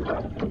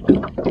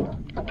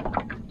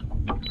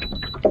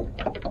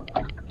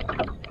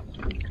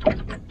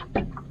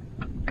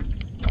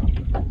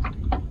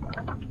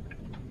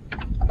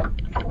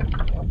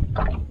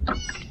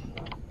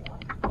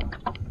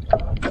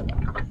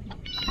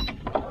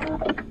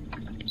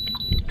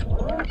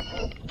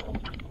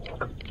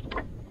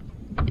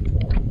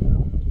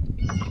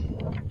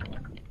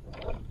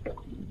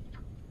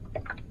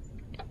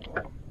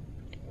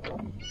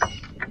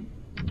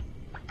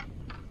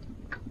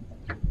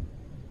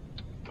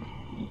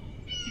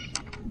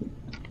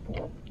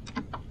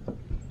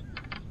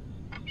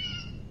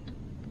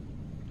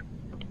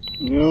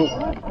 Nope.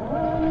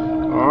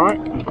 Alright.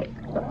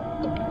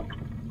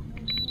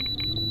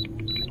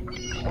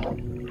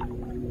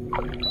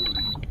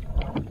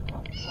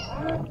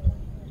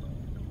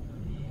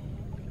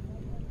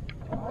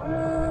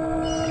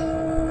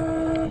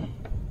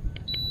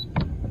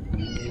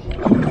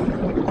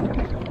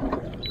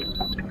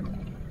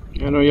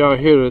 I know y'all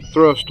hear the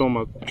thrust on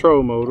my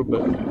troll motor,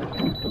 but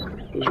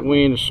this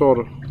wind is sort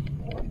of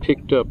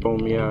picked up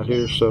on me out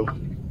here, so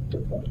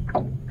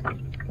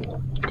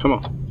come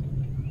on.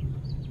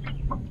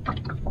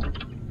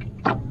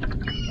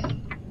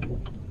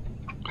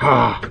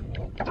 Ah,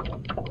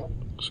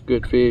 it's a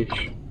good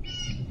fish.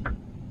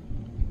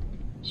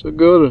 It's a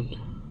good one.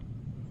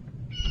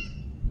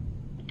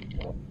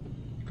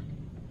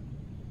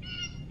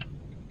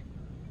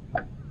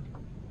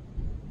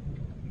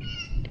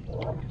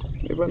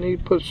 Maybe I need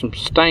to put some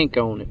stank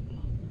on it.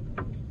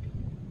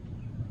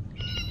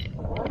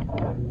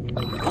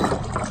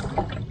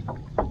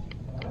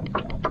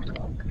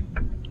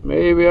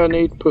 Maybe I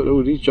need to put,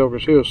 oh, these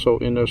jokers here are so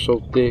in there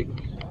so thick.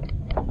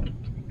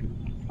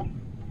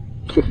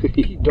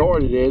 He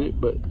darted at it,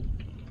 but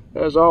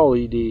that's all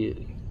he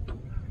did.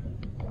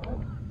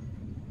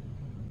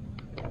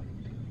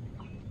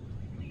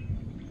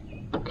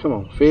 Come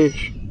on,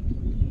 fish.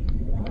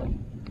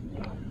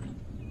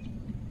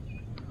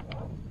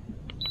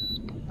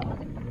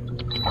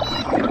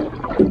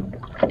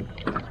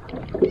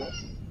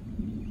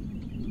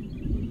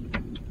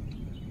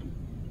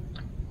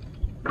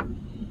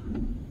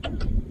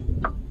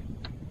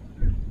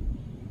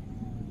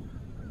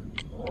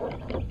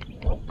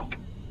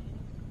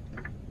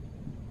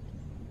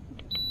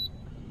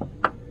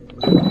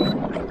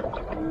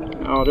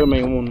 Oh, them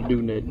ain't want to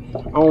do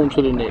nothing. On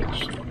to the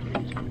next.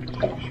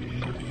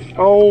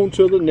 On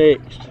to the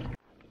next.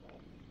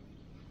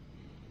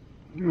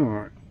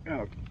 Alright,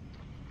 got a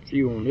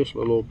few on this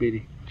little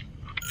bitty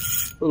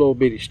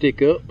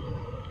stick up.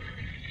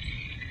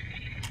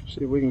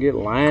 See if we can get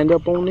lined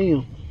up on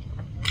them.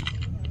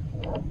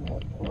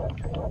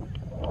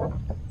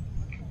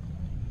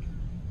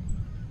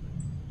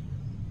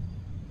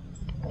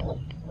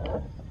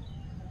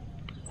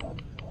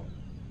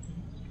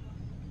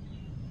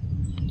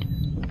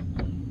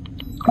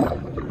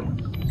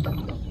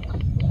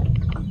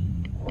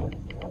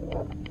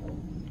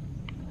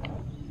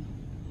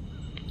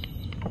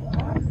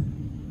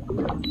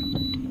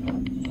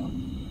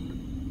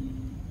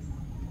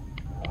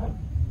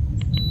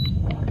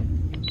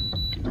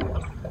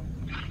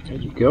 There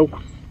you go.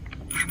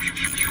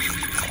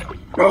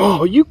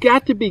 Oh, you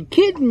got to be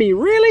kidding me,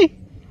 really?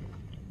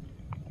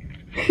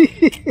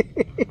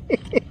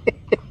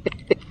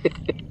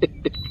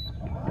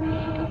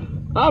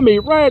 I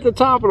mean, right at the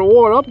top of the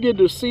water, I'm getting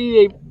to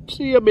see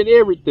them in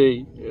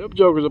everything. Them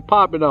jokers are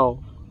popping off.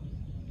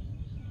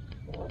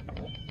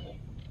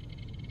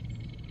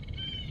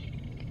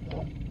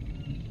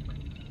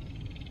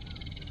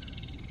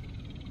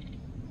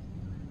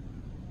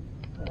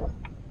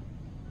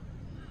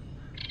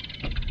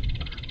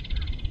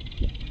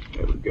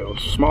 There we go,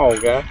 small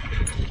guy.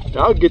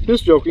 I'll get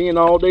this joker in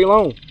all day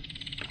long.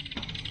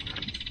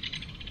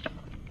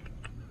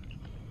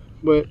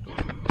 But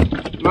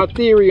my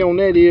theory on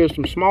that is,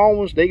 some small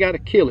ones, they got to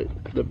kill it.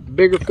 The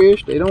bigger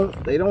fish, they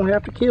don't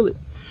have to kill it.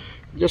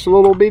 Just a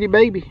little bitty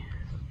baby.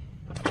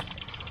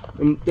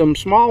 Them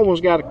small ones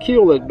got to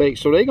kill that bait,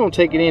 so they gonna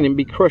take it in and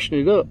be crushing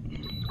it up.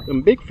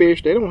 Them big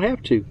fish, they don't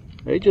have to.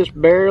 They just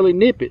barely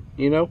nip it,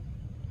 you know.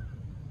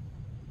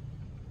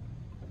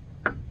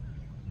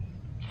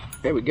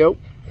 There we go.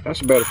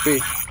 That's a better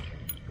fish.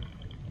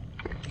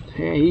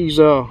 Yeah, he's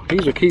a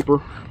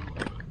keeper.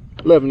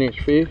 11-inch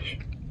fish.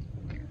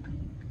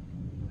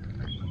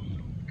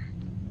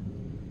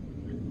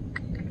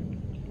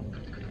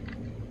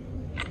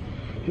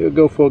 He'll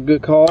go for a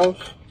good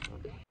cause.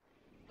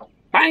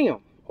 Bam!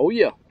 Oh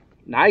yeah,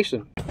 nice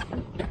one.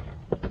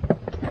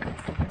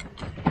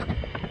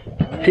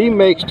 He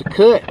makes the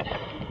cut.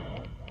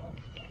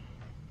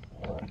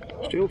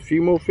 Still a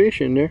few more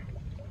fish in there.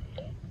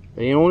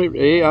 They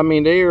only, I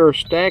mean, they are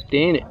stacked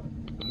in it.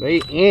 They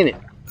in it.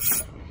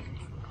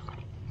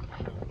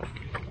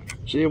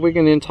 See if we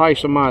can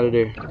entice them out of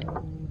there.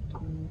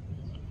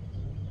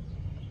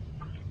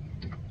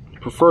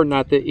 Prefer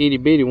not that itty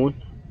bitty one.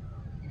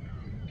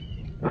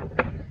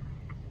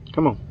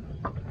 Come on.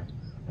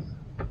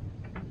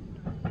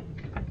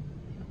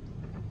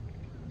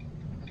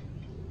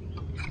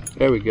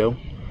 There we go.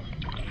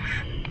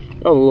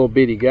 Oh, a little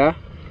bitty guy.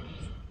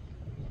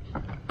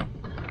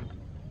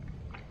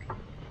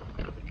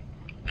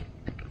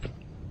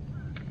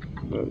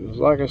 But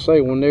like I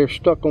say, when they're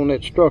stuck on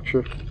that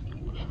structure,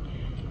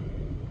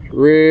 it's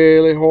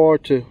really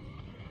hard to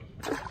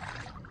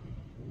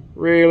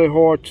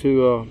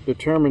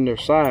determine their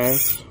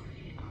size.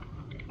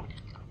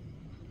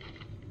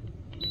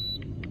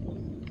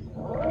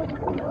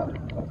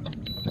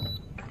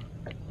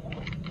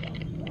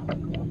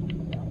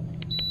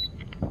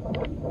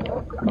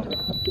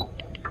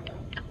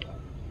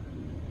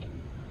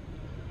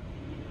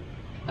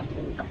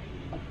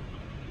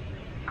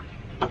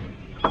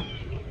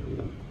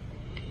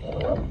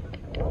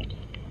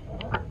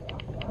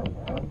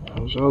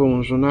 Those other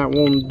ones are not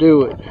wanting to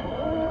do it.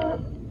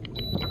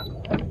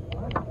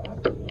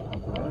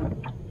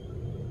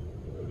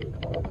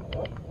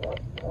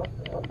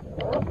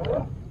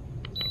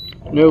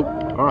 Nope.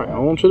 Alright,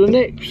 on to the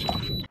next.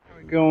 Here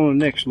we go on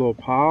the next little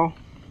pile.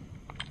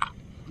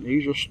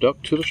 These are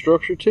stuck to the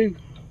structure too.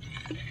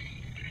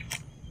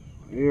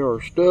 They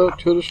are stuck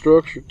to the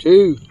structure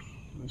too.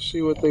 Let's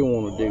see what they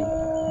want to do.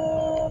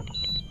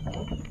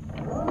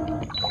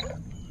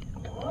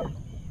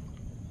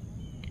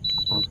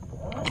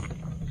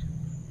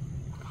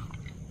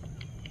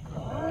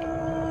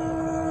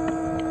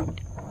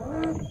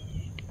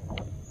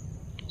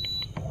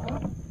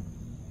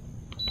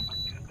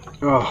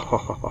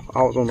 Oh,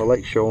 I was on the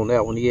lake show on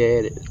that one. He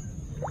had it.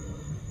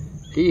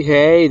 He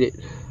had it.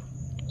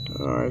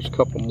 Alright, there's a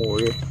couple more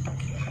here.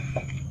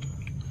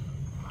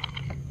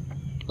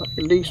 Like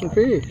a decent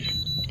fish.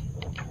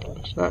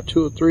 It's not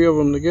 2 or 3 of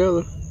them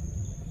together.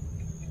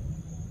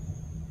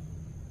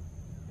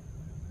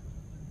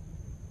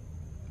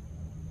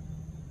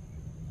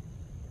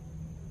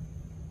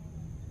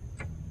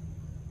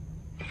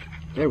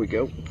 There we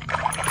go.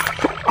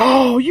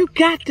 Oh, you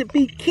got to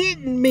be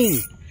kidding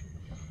me.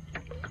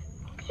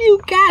 You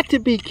got to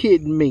be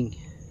kidding me.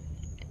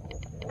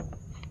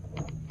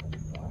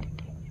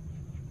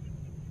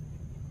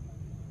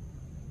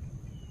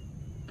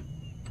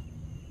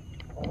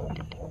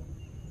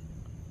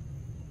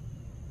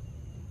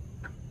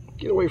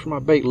 Get away from my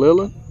bait,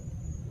 Lillian.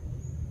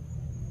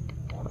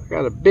 I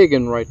got a big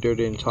one right there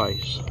to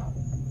entice.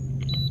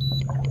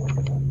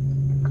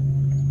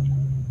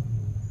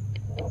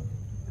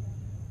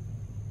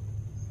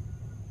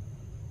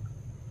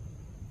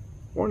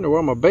 Wonder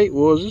where my bait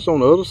was. It's on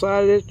the other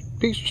side of that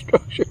piece of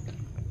structure.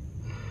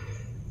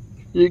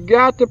 You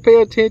got to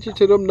pay attention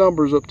to them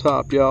numbers up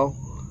top, y'all.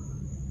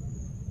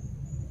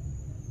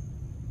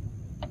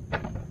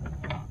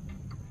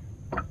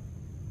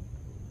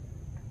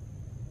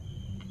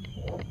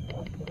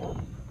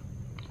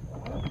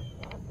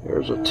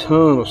 There's a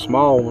ton of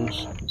small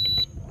ones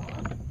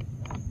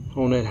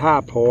on that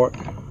high part.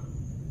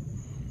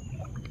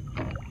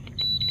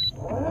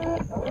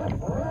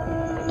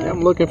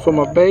 I'm looking for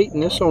my bait,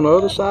 and it's on the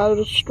other side of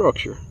the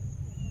structure.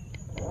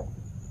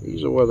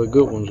 These are where the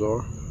good ones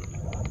are.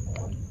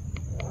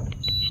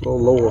 It's a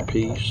little lower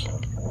piece.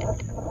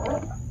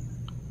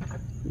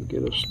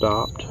 Get it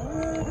stopped.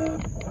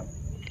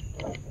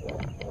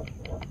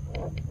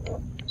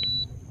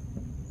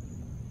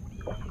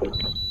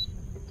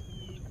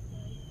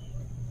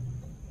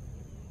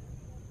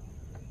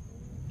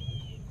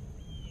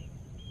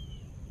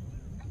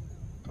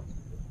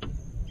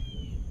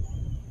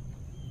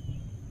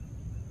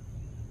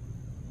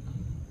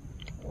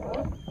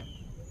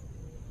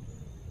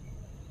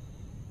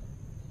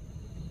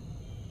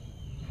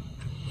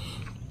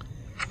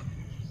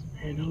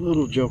 And the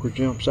little joker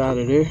jumps out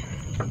of there.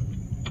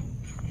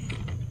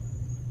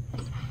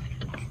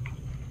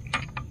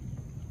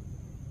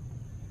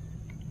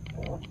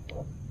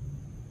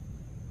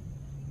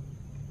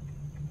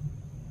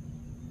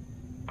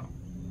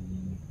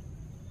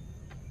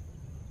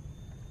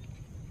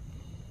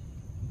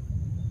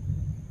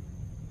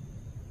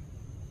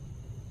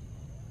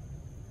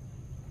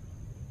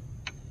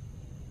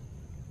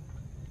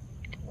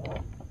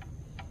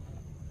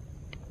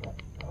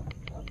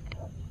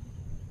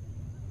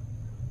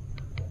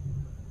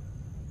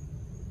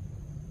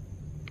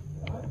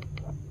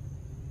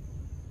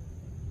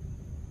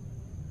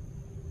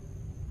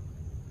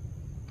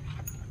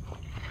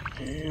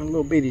 And a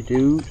little bitty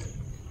dude.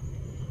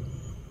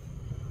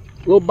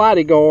 Little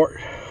bodyguard.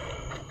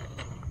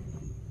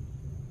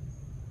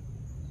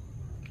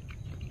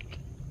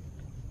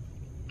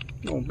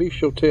 Gonna be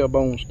your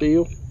tailbone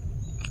still.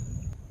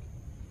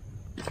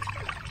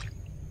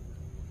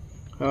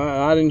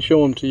 I didn't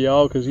show him to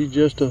y'all because he's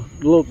just a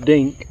little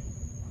dink.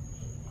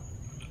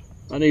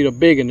 I need a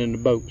big one in the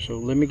boat, so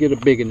let me get a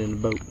big one in the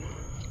boat.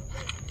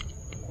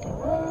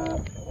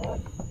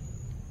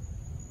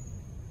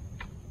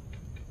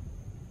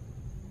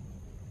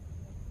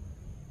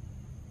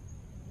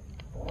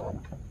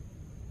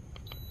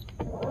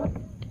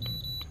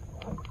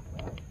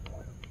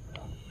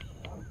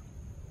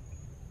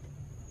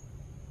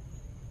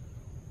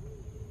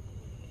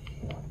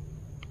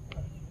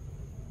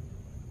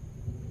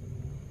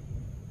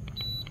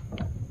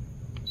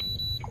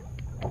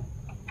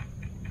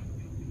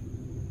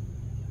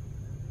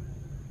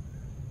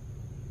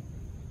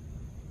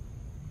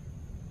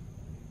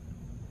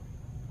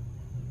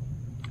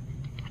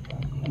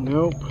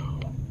 Nope.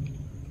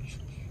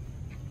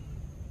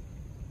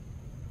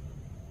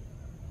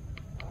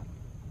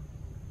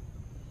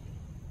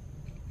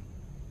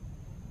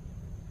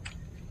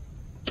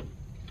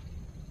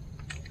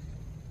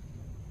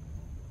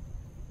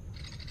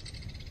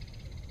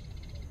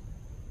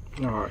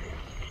 All right.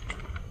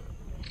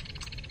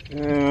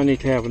 I need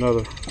to have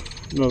another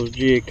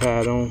jig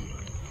tied on.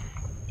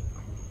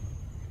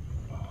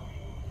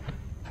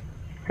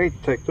 Hate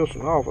to take this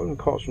one off. I can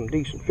caught some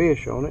decent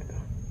fish on it,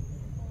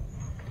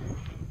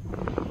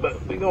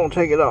 but we're gonna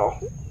take it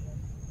off.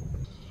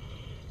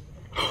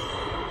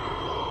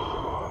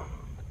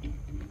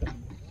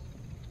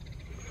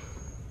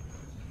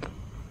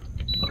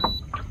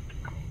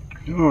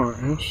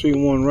 Alright, I see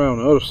one around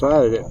the other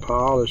side of that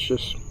pile. It's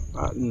just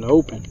out in the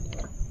open.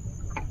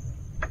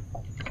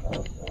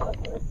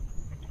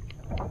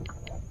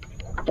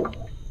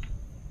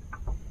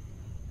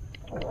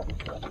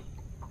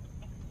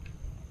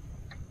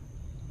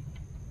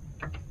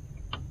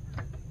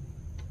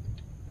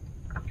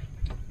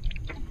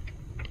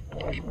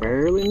 Just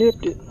barely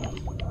nipped it.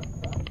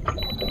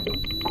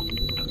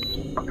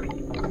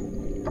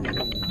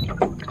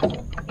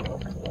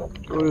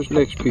 Go to this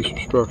next piece of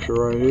structure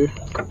right here.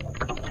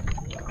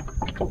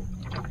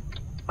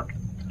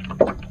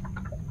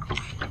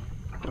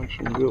 Got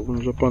some good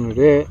ones up under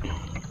that.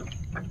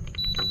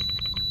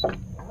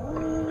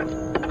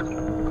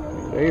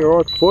 They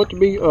are, for it to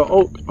be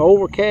an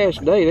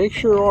overcast day, they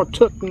sure are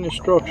tucked in this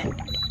structure.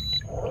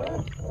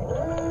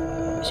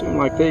 Seem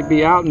like they'd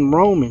be out and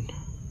roaming,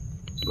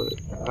 but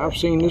I've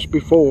seen this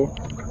before,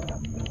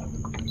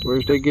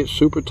 whereas they get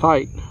super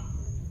tight.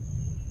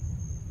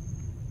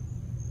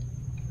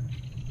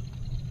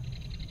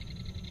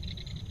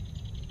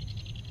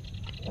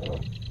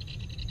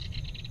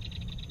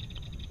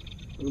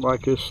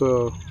 Like it's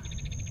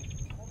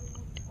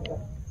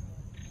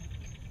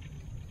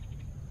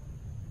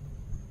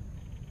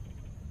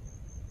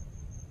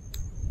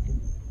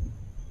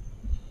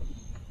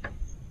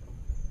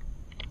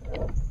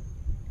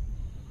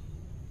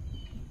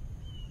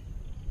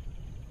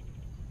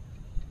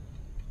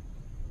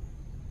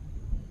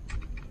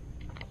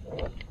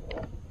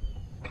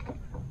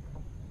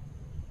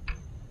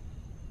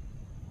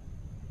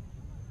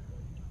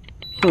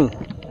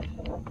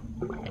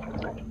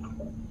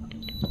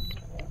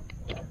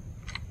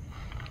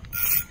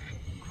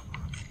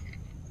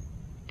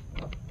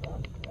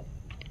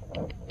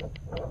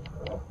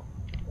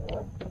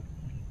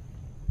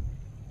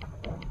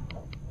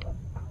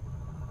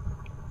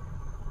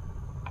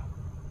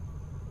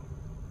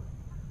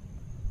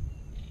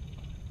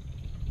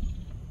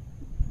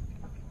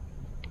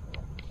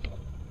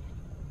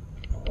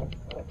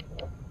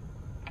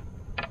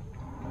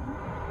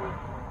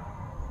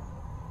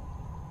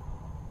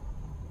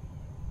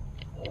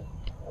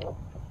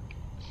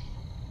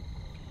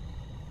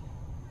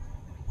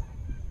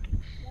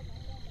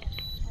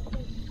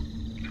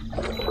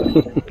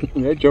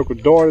that joker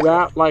darted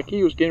out like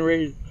he was getting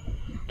ready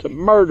to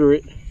murder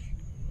it.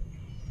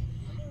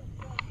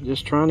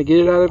 Just trying to get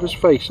it out of his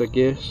face, I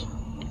guess.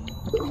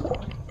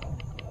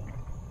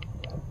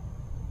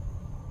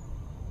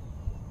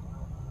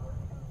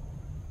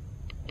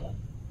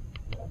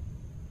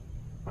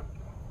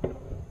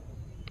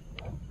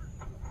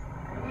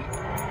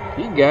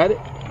 He got it.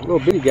 A little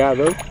bitty guy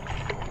though.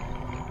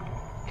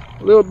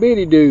 A little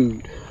bitty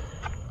dude.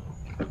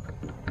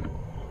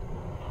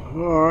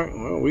 Alright,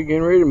 well, we're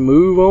getting ready to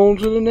move on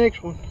to the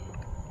next one.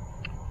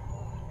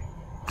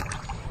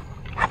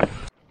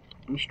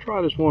 Let's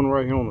try this one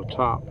right here on the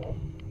top.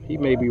 He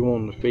may be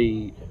wanting to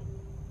feed.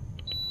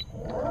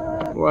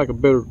 Like a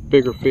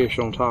bigger fish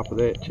on top of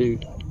that too.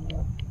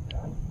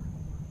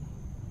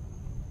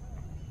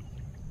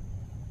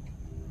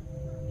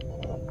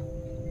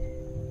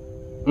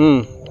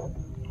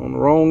 On the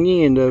wrong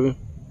end of him.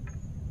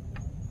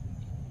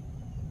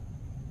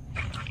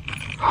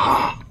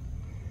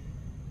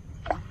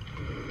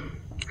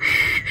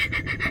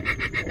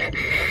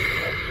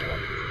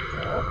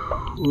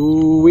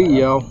 Ooh-wee,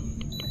 y'all.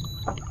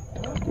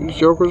 These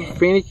jokers are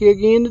finicky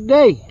again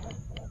today.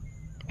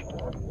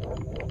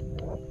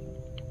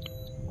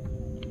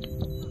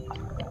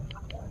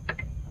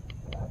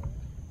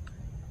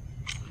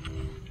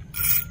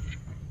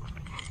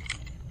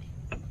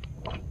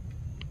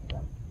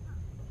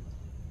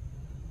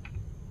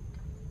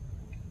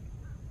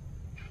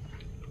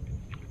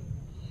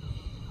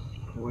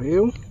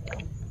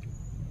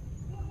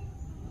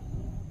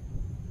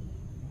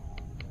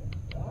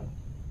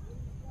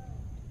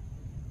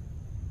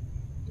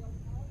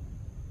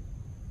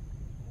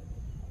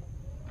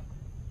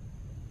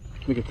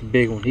 Look at the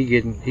big one.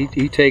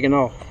 He taking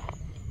off.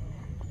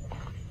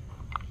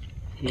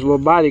 His little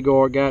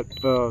bodyguard got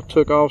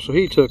took off, so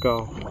he took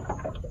off.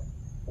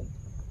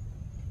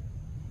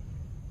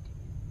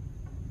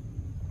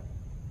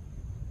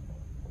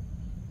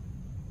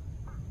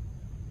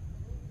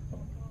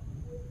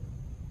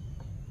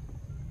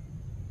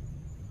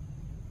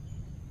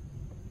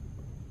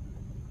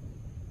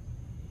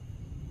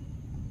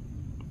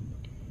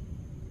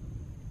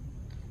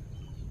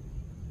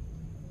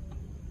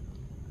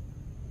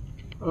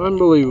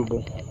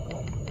 Unbelievable.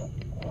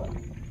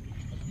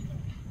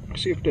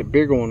 Let's see if that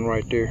bigger one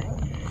right there,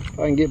 if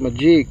I can get my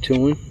jig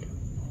to him.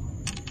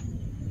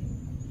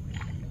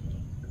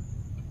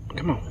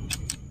 Come on.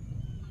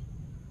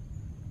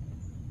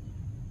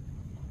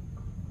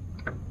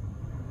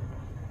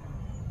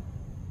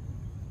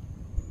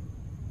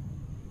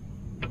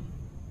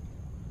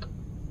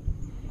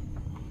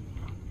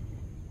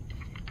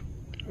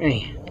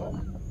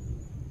 Man.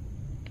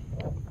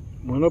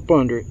 Went up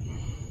under it.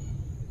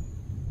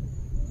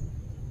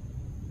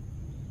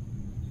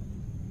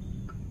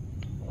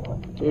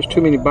 There's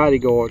too many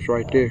bodyguards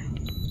right there.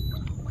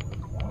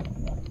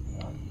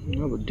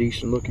 Another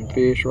decent looking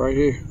fish right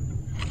here.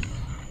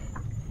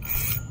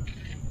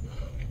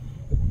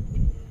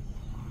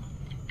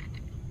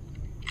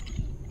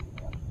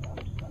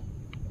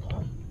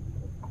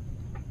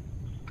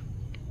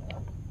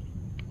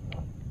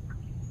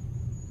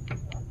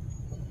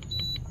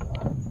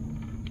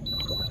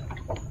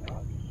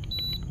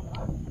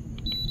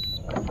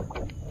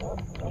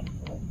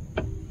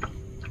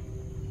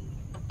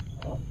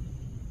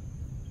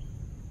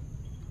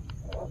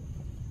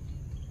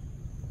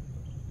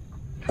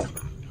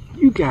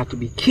 You got to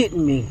be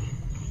kidding me.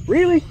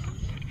 Really?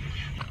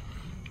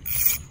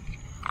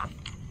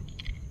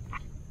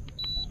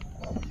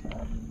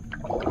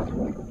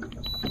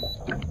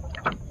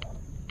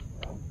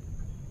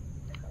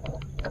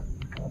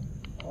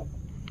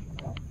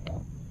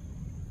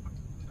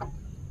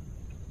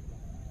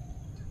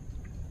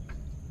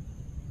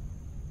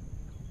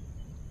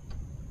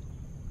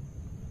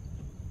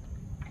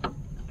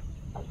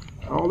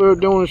 All they're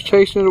doing is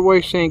chasing it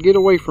away, saying, "Get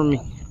away from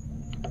me."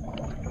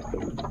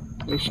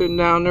 They're sitting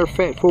down there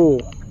fat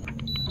full.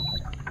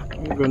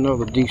 Maybe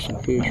another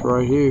decent fish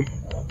right here.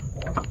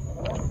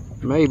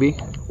 Maybe.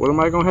 What am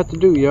I going to have to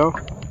do, y'all?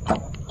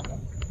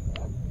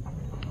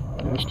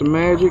 That's the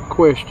magic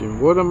question.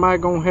 What am I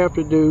going to have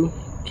to do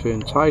to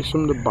entice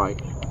them to bite?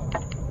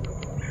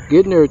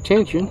 Getting their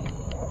attention.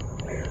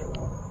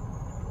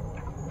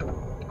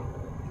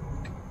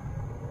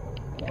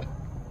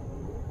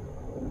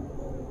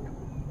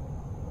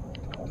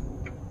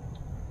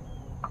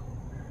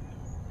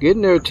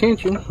 Getting their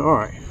attention.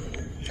 Alright.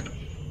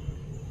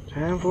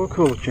 Time for a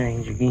color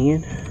change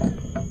again.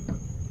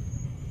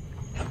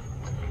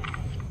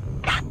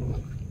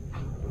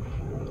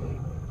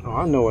 Oh,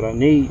 I know what I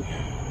need.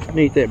 I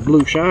need that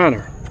blue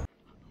shiner.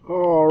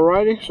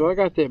 Alrighty, so I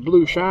got that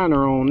blue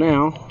shiner on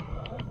now.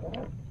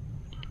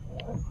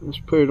 Let's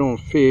put it on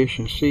fish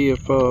and see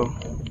if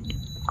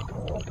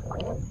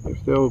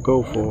they'll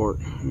go for it.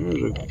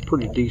 There's a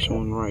pretty decent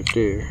one right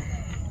there.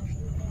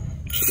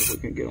 See if we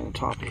can get on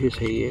top of his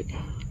head.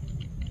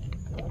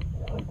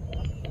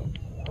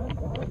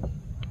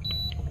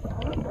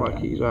 Like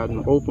he's out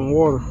in open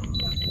water.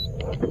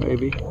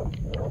 Maybe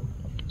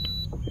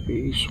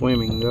he's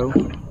swimming though,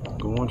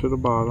 going to the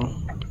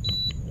bottom.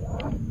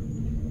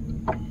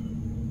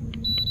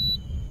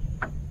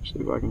 See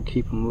if I can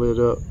keep him lit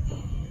up.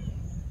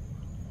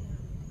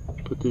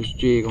 Put this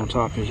jig on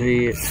top of his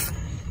head.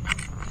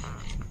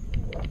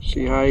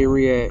 See how he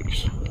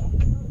reacts.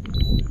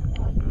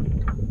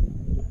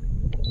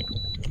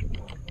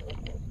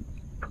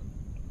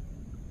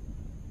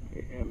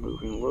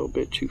 Moving a little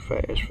bit too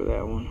fast for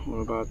that one.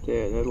 What about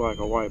that? That's like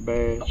a white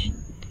bass.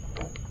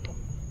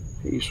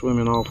 He's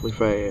swimming awfully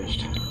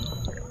fast.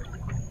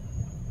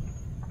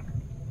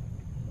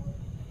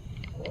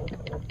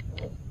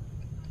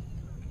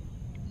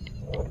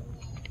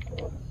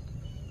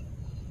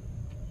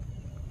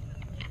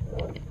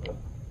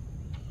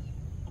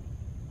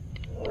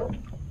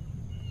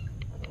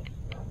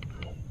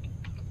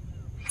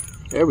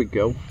 There we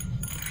go.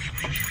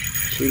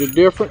 See the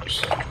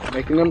difference?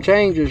 Making them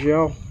changes,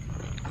 y'all.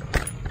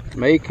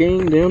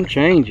 Making them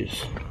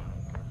changes.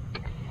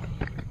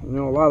 You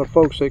know, a lot of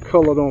folks say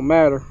color don't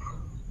matter,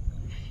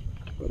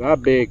 but I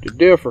beg to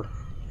differ.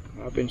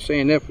 I've been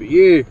saying that for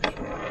years.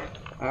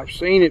 I've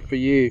seen it for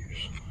years.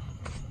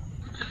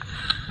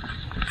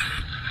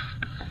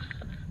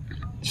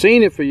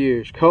 Seen it for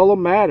years. Color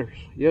matters.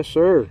 Yes,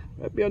 sir.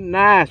 That'd be a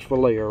nice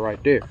filleter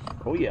right there.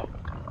 Oh, yeah.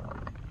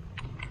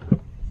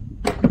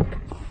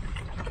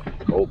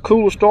 Old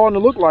cooler starting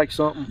to look like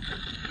something.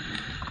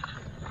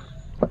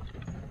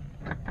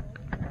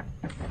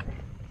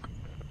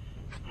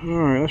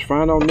 Alright, let's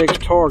find our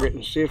next target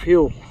and see if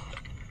he'll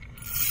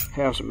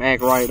have some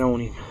agarite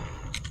on him.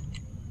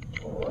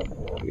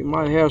 He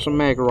might have some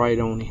agarite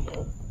on him.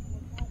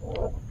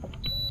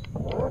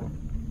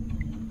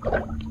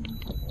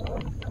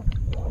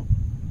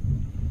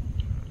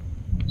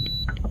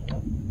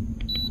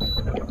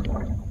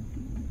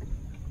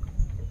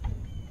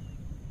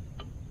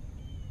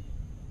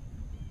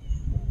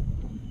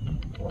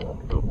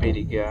 Little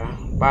bitty guy.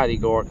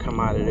 Bodyguard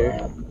come out of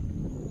there.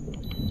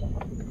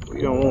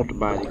 We don't want the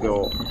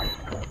bodyguard.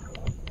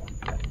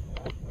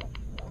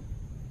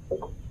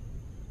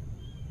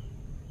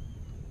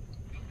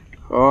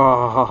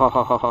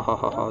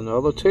 Oh,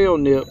 another tail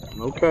nip.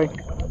 Okay.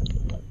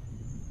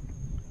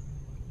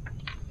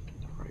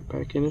 Right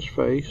back in his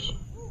face.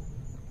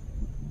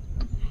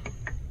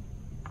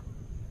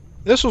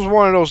 This was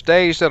one of those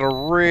days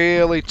that'll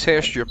really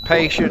test your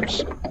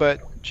patience,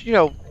 but you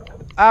know,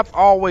 I've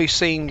always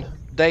seen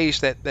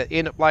days that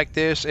end up like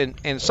this,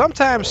 and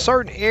sometimes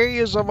certain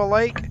areas of a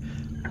lake,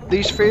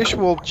 these fish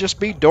will just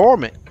be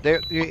dormant.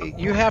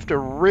 You have to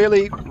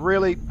really,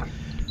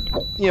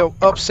 you know,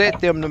 upset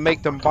them to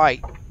make them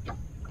bite.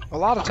 A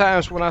lot of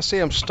times when I see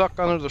them stuck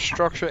under the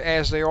structure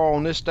as they are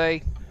on this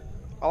day,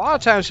 a lot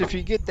of times if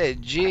you get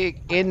that jig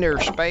in their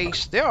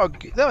space, they'll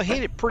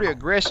hit it pretty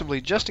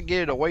aggressively just to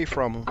get it away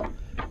from them.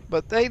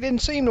 But they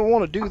didn't seem to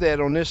want to do that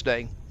on this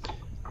day.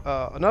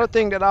 Another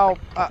thing that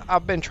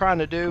I've been trying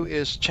to do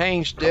is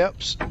change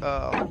depths.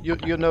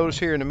 You'll notice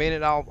here in a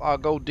minute I'll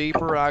go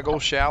deeper, I go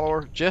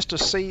shallower, just to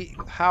see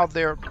how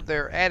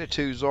their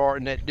attitudes are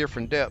in that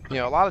different depth. You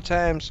know, a lot of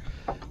times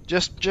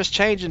just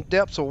changing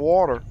depths of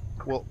water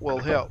will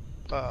help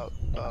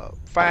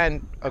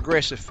find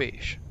aggressive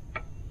fish.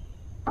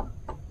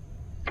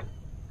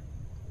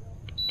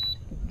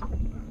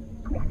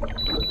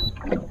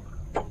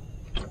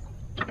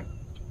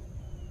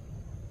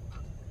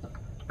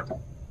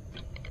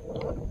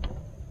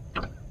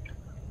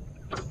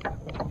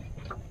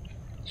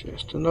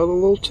 Just another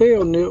little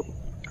tail nip.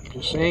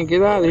 Just saying,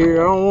 get out of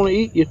here. I don't want to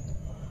eat you.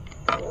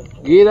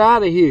 Get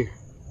out of here.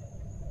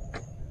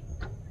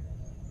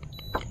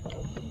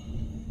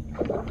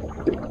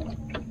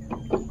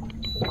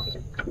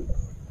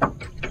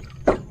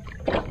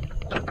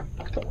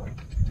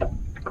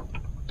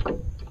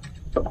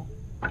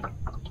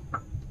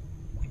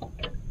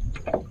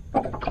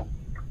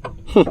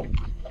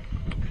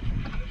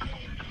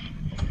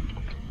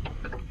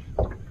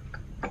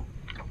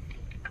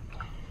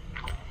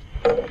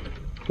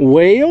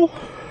 Well,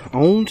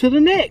 on to the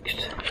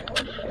next.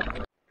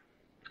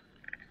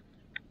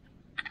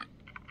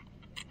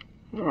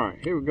 Alright,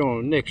 here we go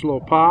on the next little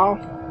pile.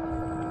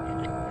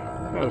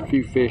 Got a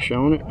few fish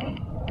on it.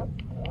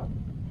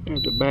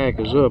 As the back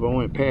is up, I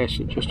went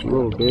past it just a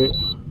little bit.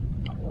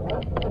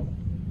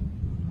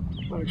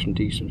 Like some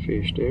decent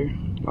fish there.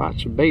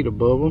 Lots of bait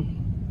above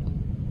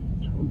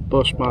them. So I'll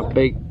bust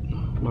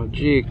my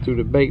jig through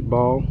the bait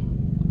ball.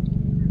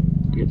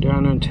 Get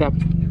down there and tap.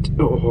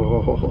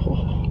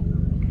 Oh.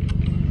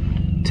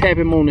 Tap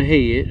him on the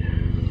head.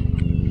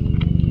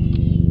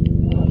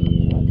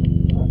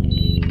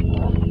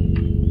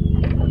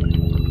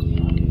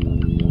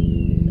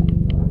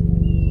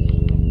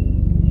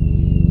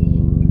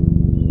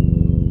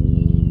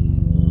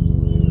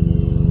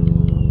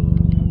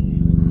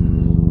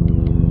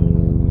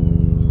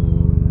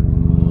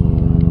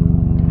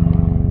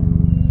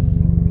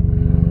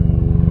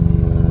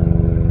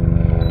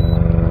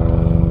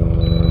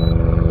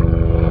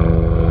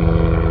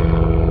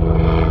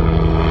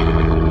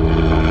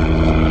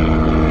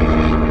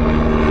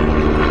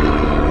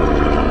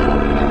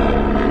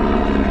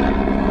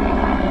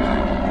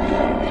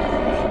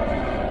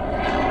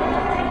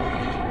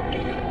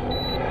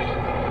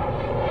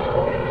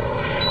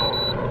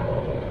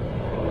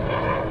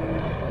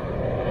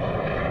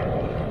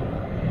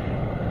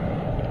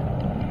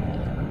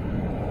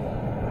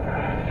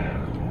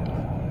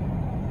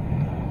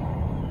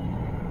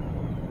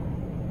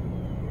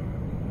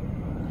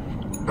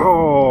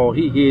 Oh,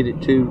 he hit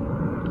it too.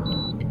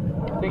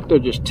 I think they're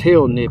just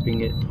tail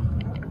nipping it.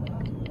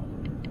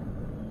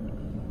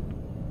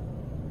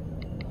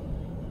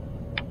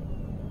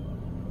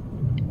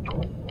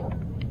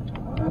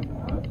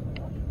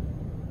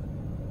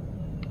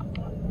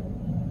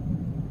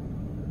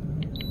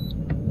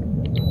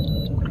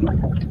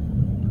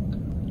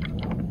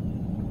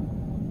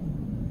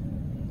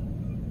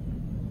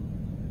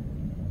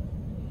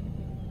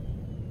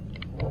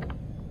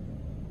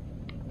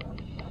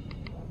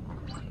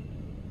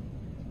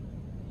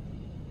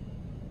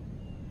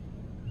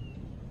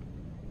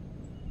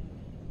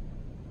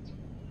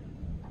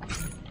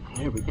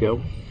 There we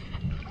go.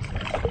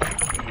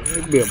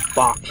 There'll be a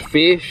box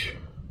fish.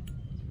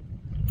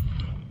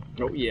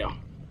 Oh yeah.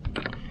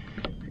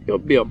 It'll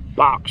be a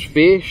box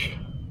fish.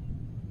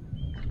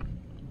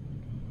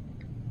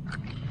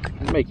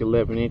 Make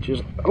 11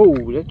 inches. Oh,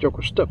 that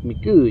joker stuck me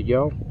good,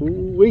 y'all.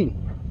 Ooh-wee.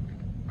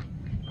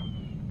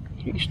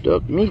 He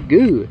stuck me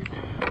good.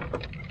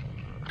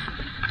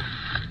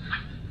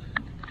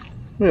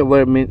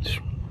 11 inch.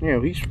 You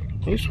know, he's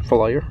a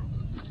filleter.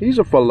 He's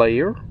a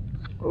filleter.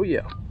 Oh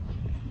yeah.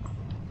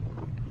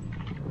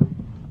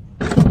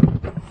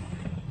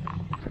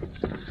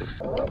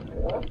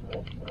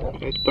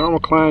 That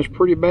thermocline's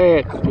pretty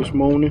bad this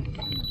morning.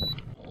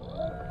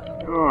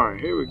 Alright,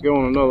 here we go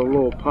on another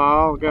little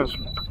pile. Got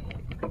some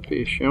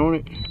fish on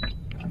it.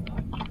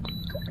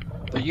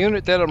 The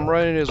unit that I'm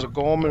running is a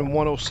Garmin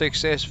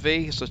 106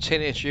 SV. It's a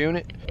 10-inch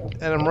unit.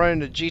 And I'm running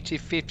the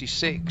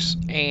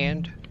GT56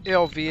 and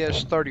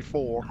LVS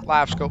 34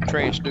 Livescope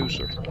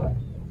transducer.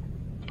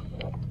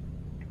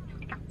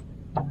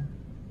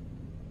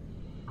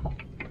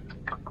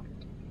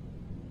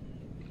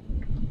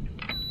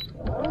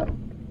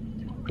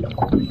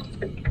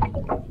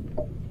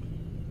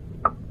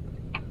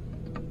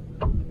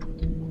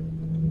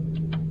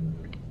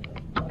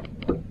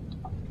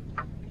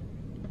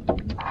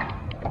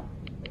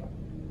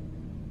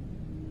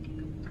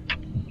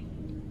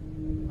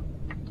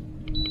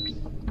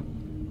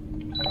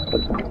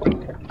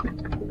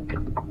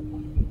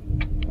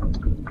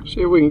 See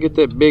if we can get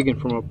that biggin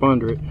from up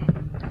under it.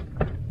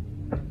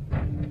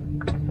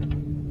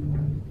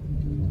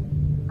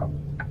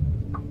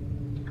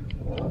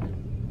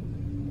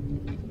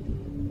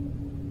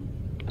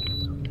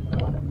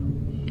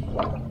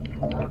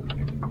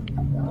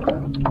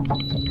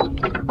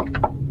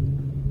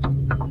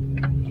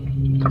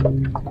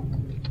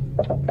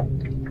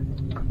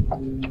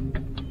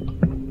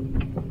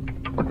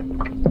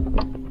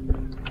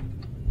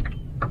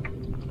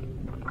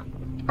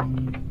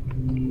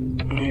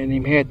 Ain't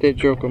even had that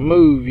joker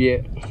move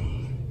yet.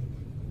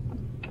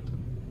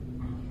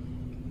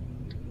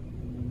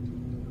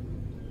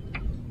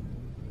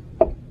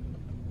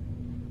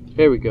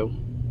 There we go.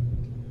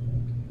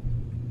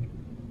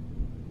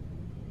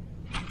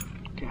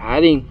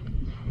 Got him.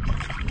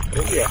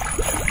 Oh yeah.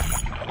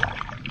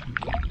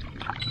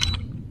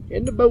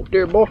 In the boat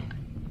there, boy.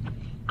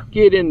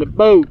 Get in the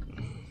boat.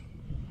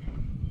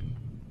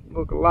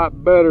 Look a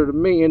lot better to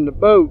me in the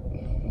boat.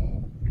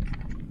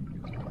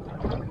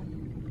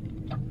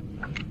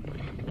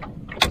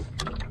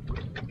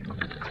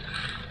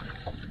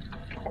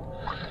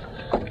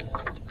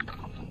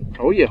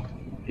 Oh yeah,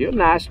 he's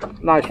nice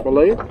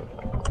fillet.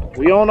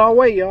 We on our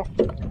way, y'all.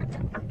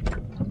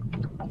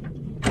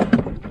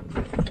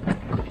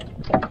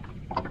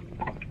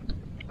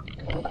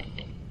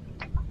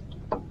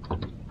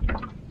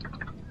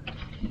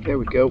 There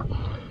we go.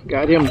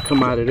 Got him to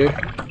come out of there.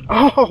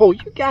 Oh,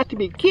 you got to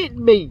be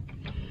kidding me.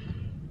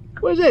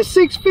 What is that,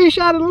 6 fish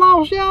I done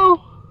lost,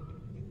 y'all?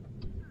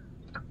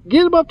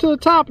 Get them up to the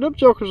top. Them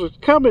jokers are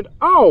coming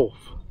off.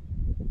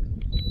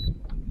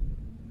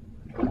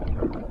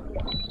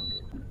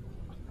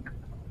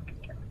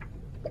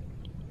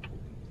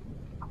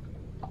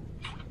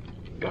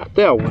 Got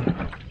that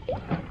one.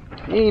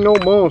 He ain't no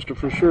monster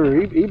for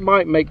sure. He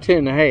might make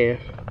 10.5.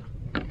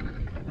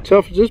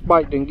 Tough as this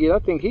bite didn't get, I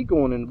think he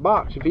going in the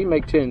box if he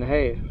make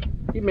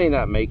 10.5. He may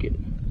not make it.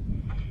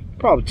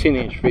 Probably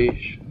 10-inch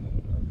fish.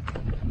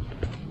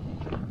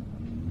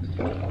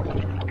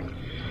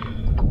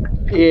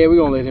 Yeah, we're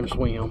gonna let him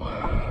swim.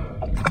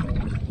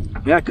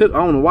 Yeah, I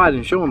don't know why I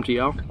didn't show him to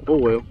y'all. Oh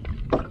well.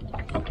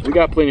 We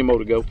got plenty more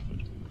to go.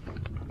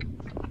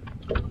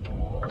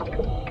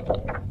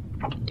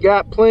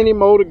 Got plenty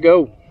more to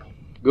go.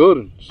 Good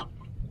ones.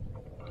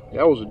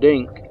 That was a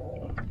dink.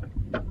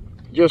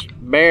 Just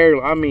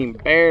barely, I mean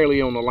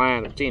barely on the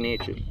line of 10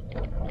 inches.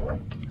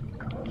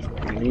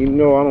 And you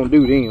know I don't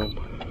do them.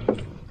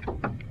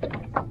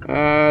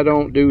 I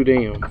don't do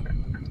them.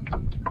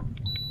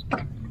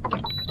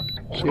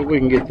 See if we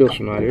can get this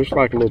one out here. It's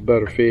like a little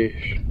better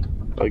fish.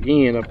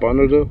 Again, up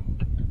under the...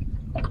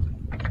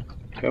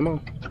 Come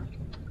on.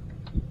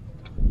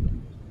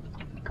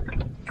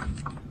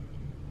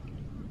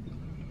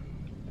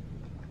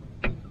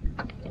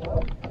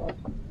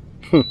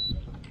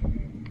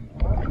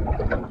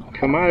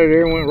 Come out of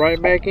there and went right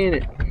back in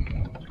it.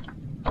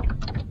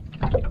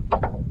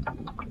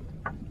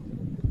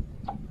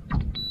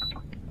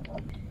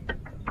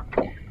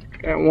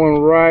 Got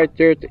one right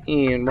there at the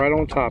end, right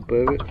on top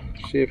of it.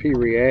 See if he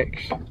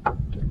reacts.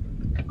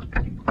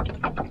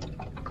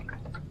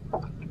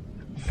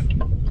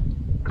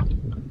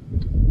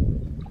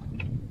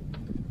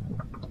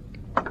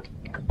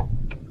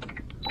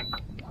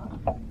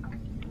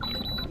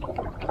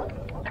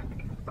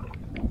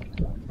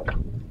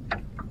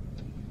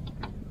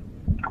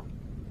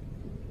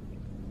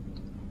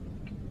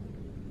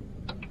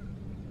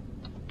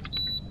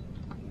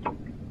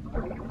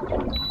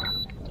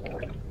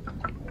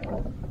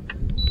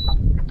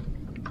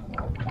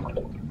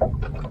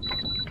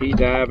 He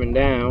diving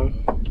down.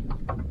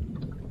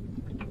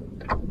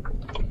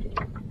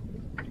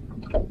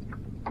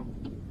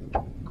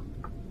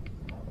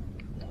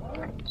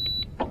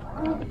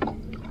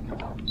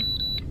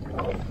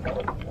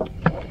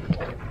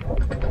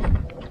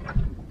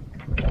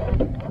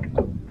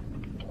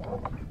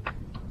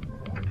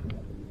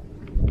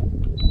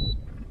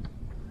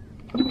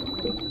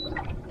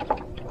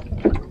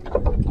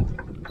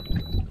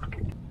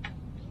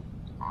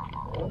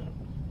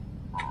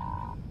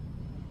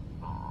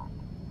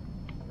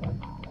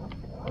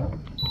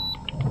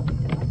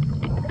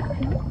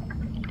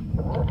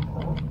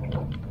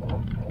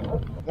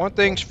 One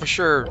thing's for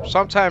sure,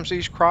 sometimes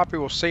these crappie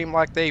will seem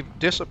like they've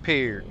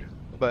disappeared,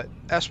 but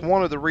that's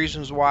one of the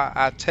reasons why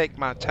I take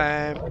my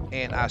time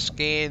and I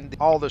scan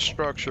all the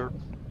structure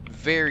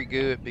very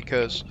good,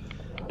 because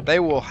they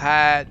will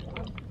hide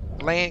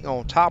laying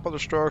on top of the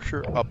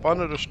structure, up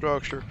under the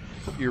structure.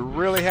 You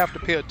really have to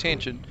pay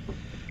attention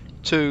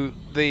to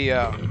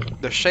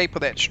the shape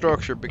of that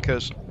structure,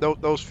 because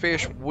those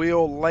fish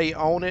will lay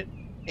on it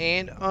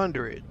and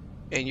under it,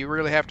 and you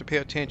really have to pay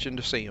attention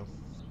to see them.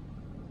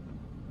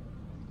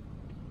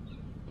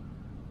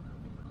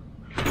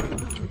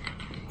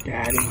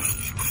 Got him.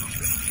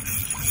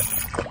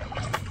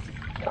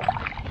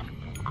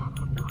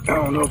 I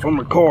don't know if I'm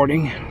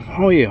recording.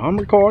 Oh yeah, I'm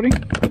recording.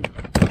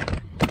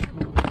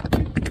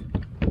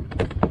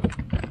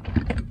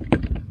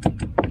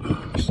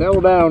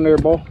 Settle down there,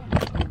 boy.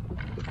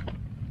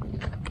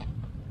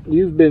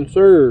 You've been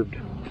served.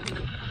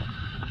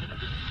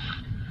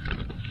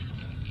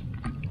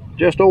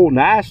 Just old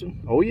nice.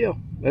 Oh yeah,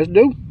 let's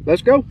go.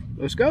 Let's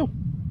go.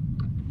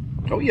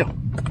 Oh yeah.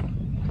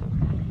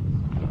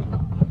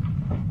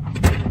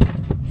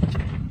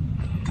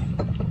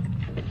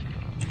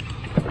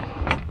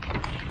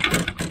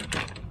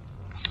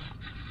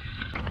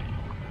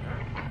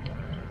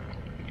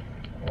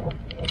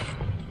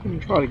 Let me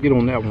try to get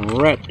on that one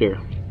right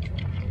there.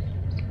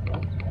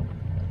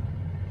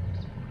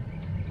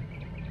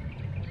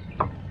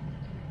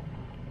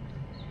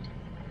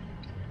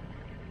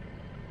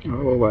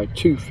 Oh, like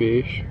 2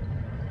 fish.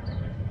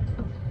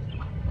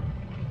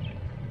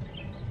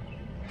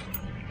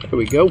 There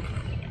we go.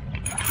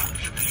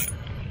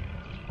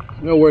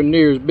 Nowhere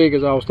near as big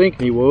as I was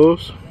thinking he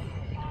was.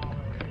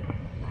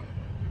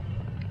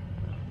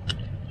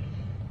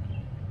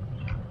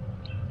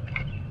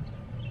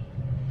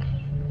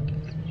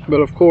 But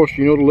of course,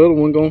 you know, the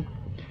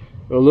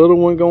little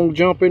one gonna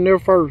jump in there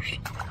first.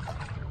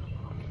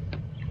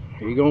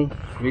 He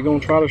gonna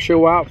try to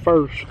show out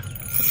first.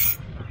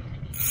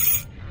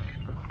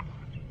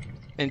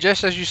 And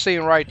just as you're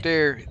seeing right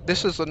there,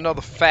 this is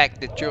another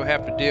fact that you'll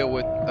have to deal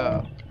with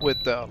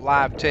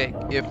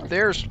Livetech. If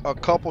there's a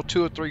couple,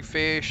 2 or 3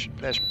 fish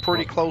that's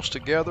pretty close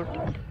together,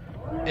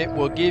 it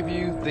will give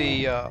you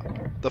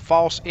the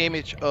false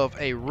image of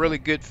a really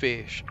good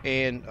fish.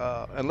 And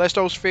unless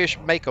those fish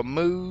make a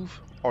move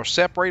or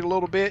separate a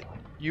little bit,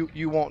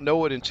 you won't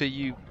know it until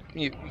you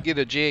get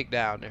a jig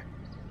down there.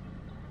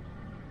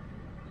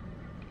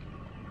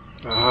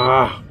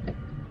 Ah,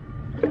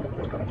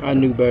 I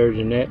knew better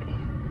than that.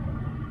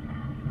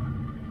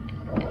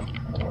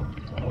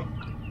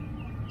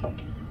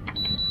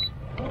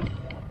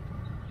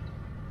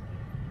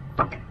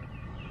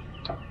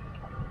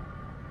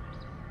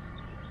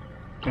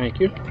 Thank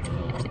you.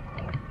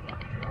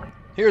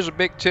 Here's a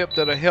big tip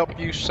that'll help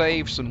you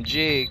save some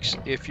jigs.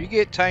 If you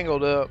get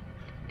tangled up,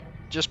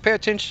 just pay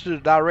attention to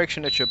the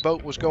direction that your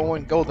boat was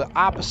going. Go the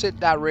opposite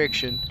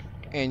direction,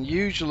 and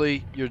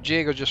usually your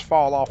jig will just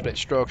fall off that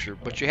structure.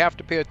 But you have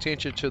to pay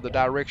attention to the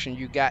direction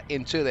you got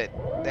into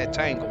that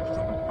tangle.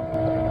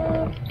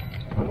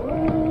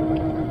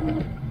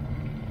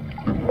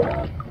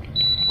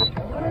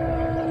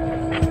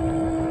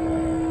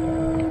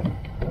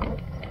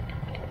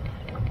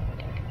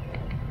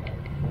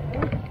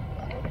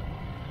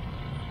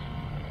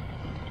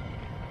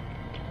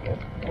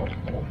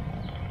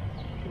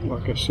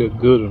 Like I said,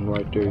 good one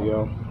right there,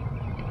 y'all.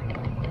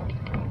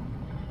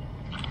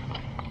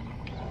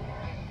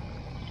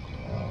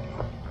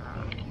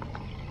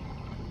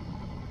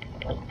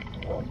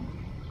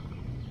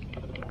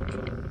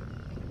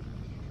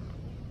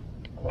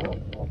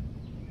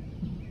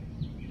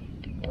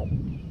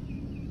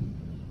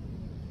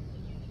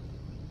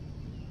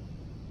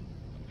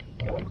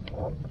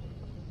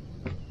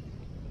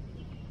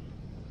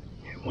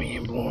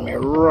 Wind blowing me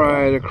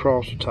right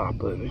across the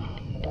top of it.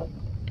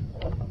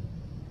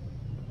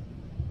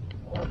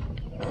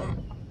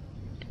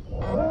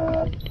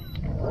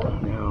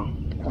 Now,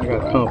 I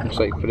gotta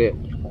compensate for that.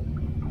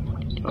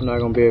 I'm not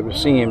gonna be able to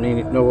see him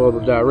in no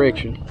other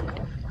direction.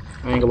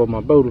 Angle of my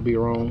boat will be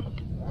wrong.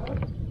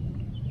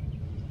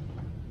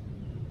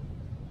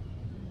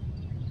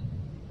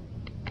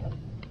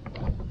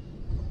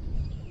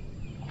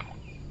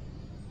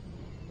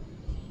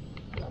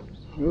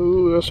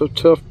 Ooh, that's a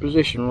tough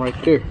position right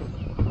there.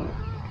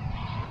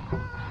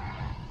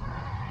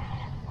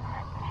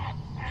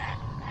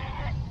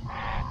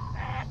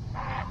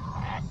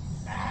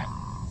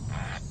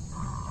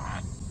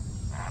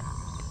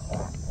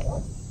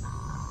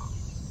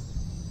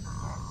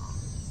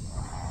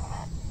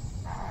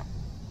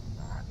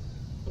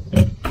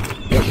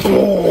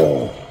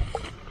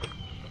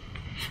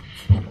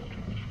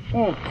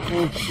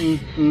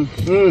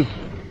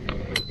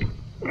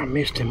 I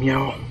missed him,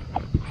 y'all.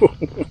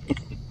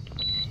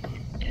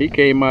 He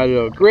came out of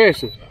there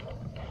aggressive.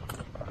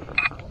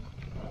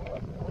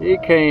 He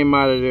came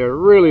out of there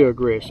really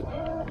aggressive.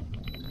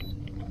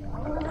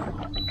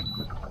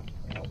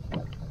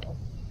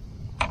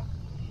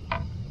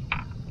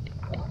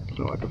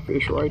 Like a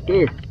fish right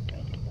there.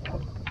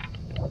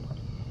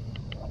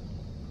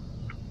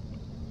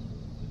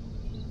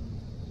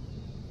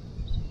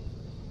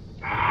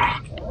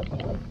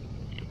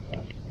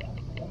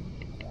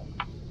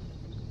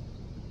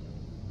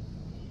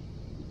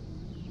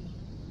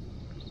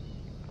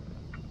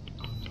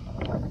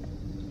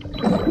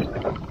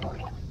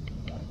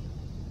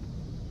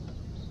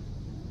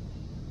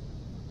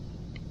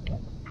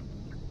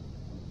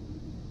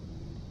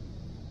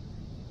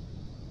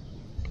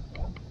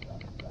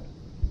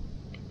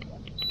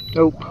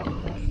 Nope.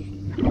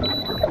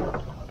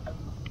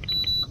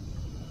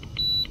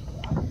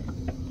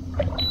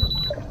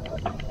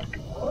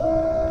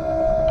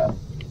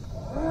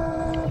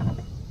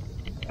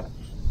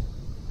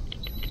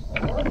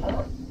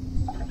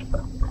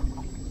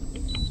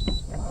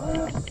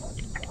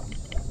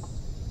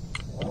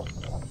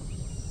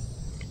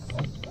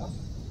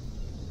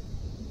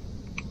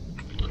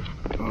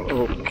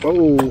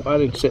 Oh, I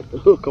didn't set the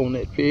hook on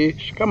that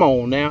fish. Come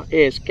on now,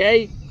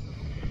 SK.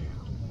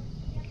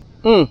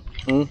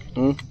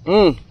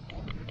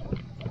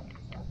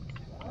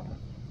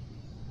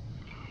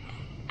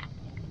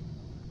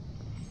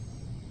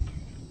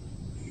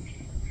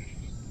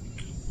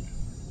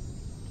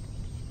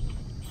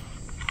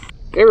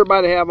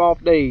 Everybody have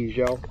off days,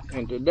 y'all,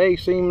 and today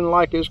seeming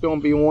like it's gonna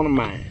be one of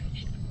mine.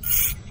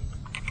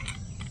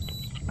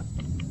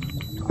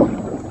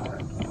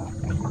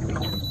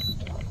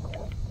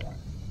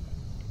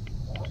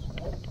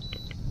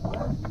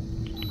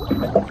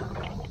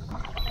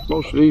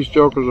 Most of these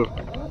jokers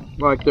are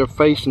like they're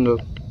facing the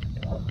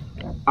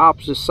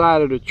opposite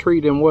side of the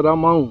tree than what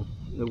I'm on.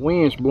 The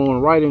wind's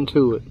blowing right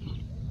into it.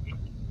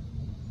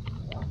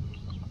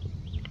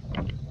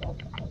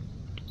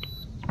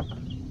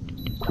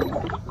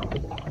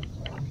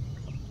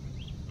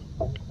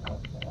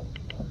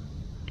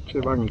 See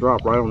if I can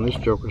drop right on this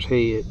joker's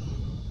head.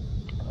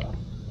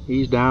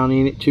 He's down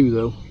in it too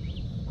though.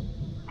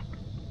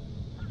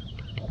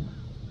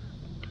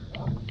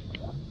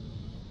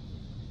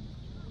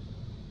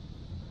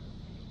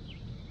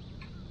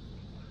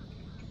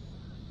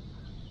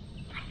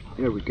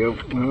 There we go.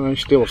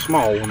 It's still a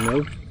small one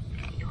though.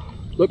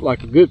 Looked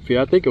like a good fish.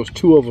 I think it was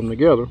two of them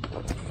together.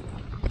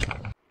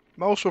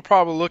 Most will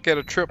probably look at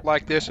a trip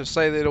like this and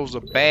say that it was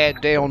a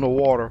bad day on the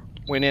water,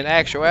 when in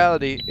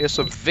actuality it's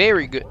a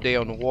very good day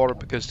on the water,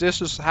 because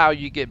this is how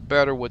you get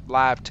better with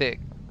Livetech.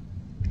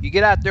 You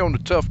get out there on the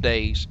tough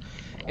days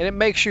and it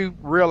makes you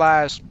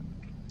realize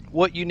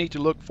what you need to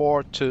look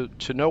for to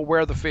know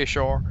where the fish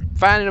are.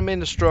 Finding them in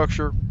the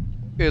structure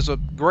is a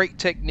great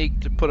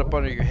technique to put up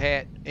under your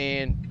hat,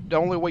 and the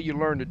only way you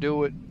learn to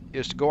do it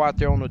is to go out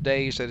there on the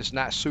days that it's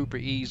not super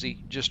easy,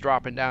 just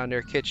dropping down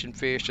there catching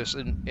fish that's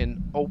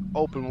in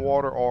open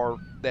water or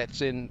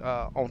that's in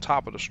on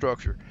top of the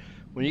structure.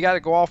 When you got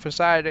to go off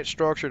inside of that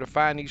structure to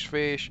find these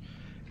fish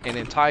and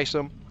entice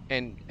them,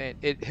 and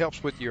it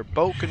helps with your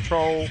boat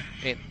control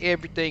and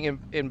everything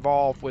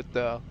involved with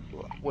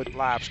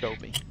live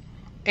scoping.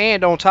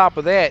 And on top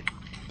of that,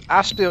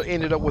 I still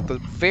ended up with a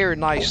very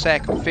nice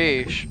sack of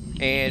fish,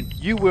 and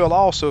you will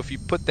also if you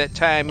put that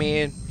time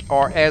in,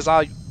 or as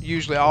I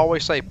usually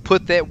always say,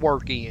 put that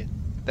work in.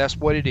 That's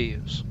what it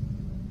is.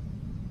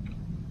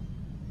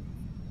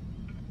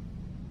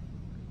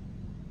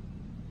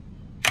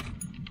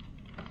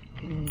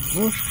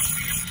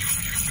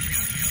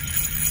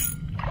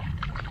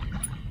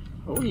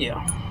 Oh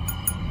yeah.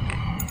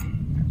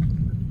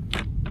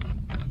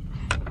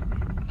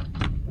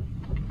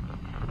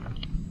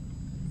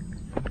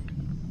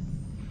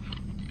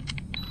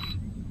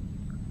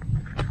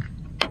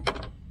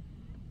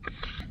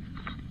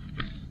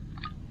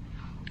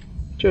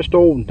 Just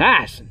old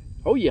nice.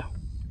 Oh yeah.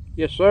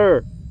 Yes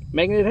sir.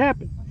 Making it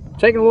happen.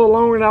 Taking a little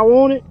longer than I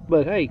wanted,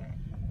 but hey,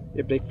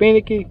 if they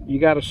finicky, you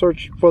got to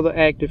search for the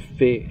active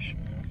fish.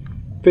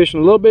 Fishing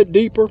a little bit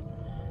deeper.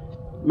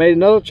 Made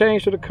another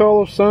change to the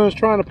color. Sun's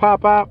trying to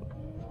pop out.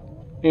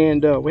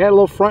 And we had a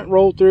little front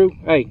roll through.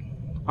 Hey,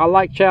 I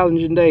like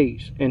challenging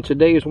days, and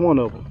today is one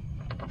of them.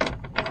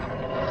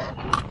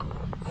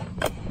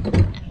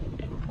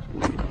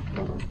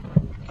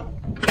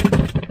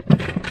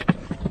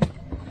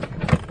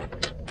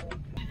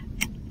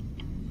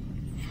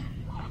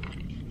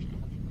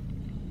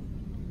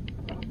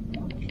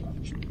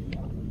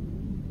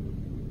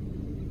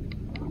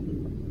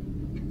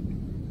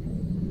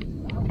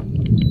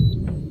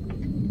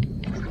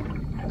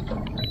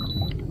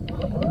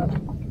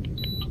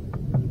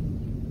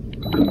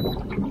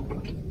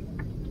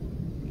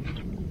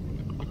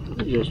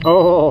 Just,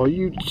 oh,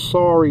 you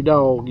sorry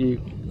dog,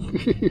 you.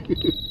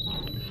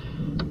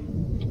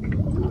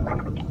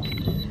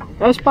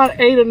 That's about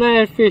 8 or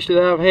 9 fish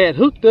that I've had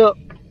hooked up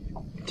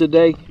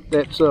today.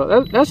 That's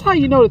how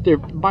you know that they're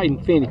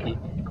biting finicky.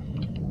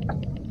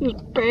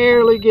 Just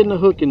barely getting a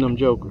hook in them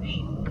jokers.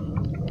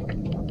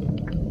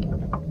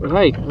 But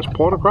hey, that's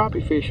part of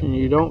crappie fishing.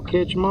 You don't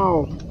catch them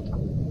all.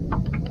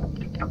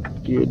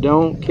 You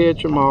don't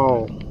catch them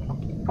all.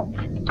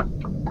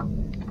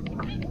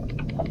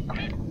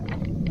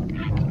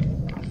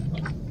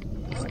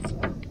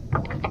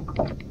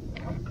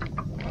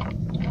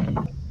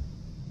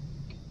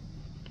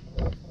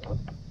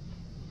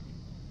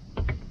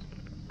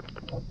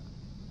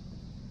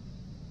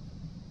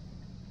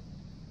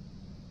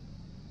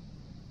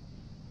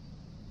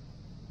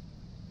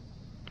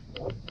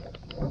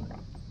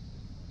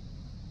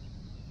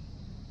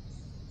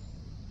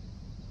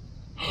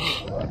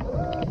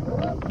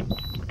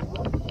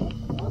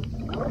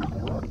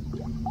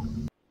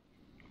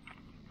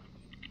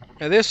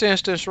 In this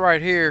instance right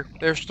here,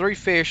 there's 3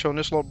 fish on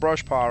this little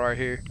brush pile right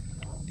here,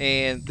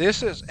 And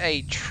this is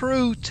a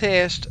true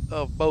test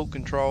of boat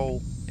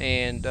control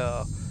and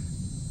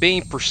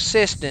being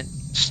persistent,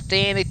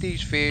 staying at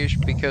these fish,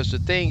 because the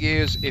thing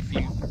is, if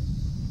you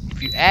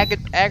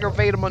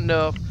aggravate them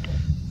enough,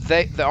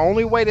 the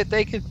only way that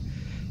they can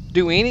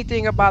do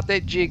anything about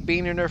that jig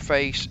being in their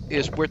face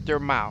is with their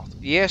mouth.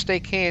 Yes, they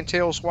can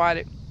tail swipe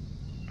it,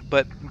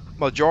 but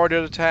majority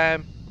of the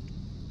time,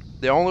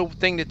 the only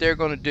thing that they're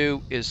going to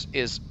do is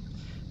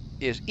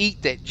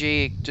eat that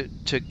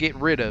jig to get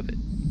rid of it.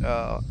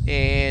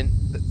 And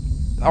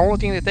the only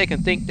thing that they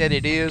can think that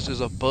it is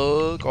a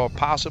bug or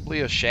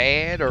possibly a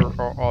shad or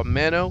a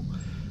minnow.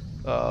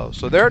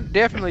 So they're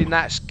definitely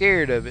not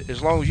scared of it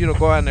as long as you don't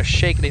go out there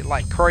shaking it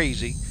like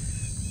crazy.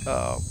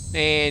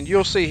 And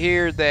you'll see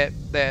here that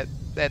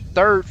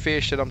third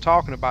fish that I'm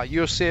talking about,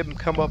 you'll see him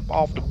come up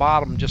off the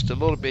bottom just a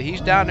little bit.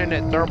 He's down in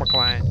that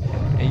thermocline,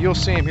 and you'll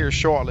see him here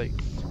shortly.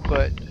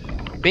 But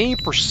being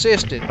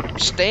persistent,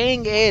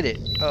 staying at it.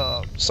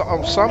 So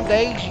on some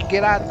days you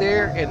get out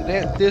there,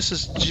 and this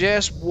is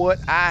just what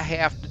I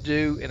have to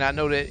do, and I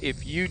know that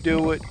if you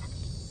do it,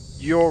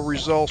 your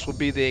results will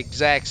be the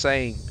exact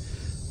same.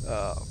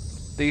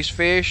 These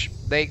fish,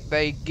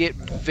 they get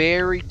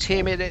very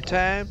timid at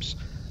times.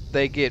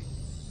 They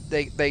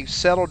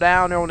settle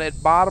down on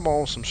that bottom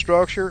on some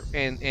structure,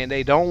 and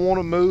they don't want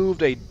to move.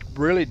 They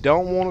really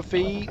don't want to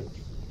feed,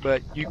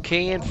 but you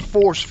can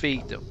force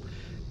feed them,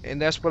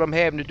 and that's what I'm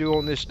having to do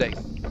on this day.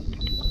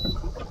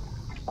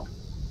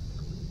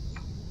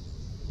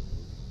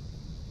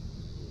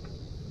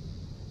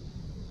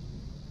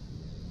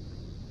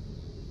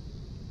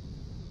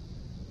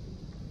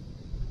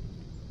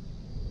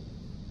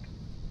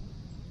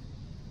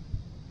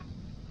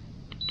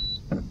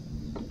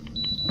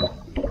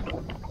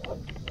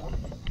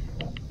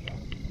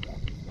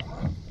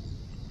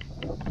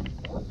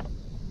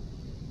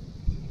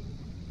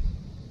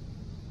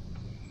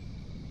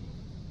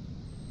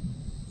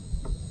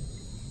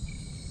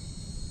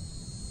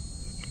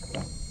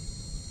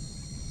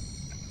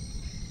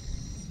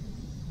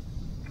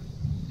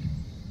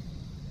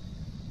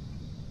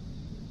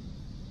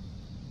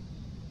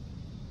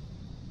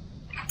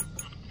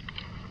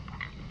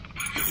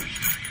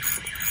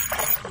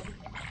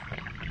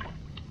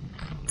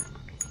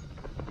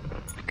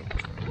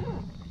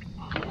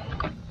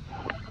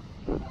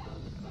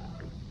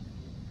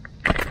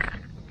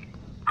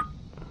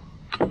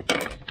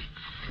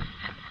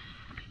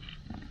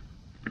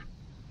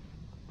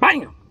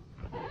 Bam!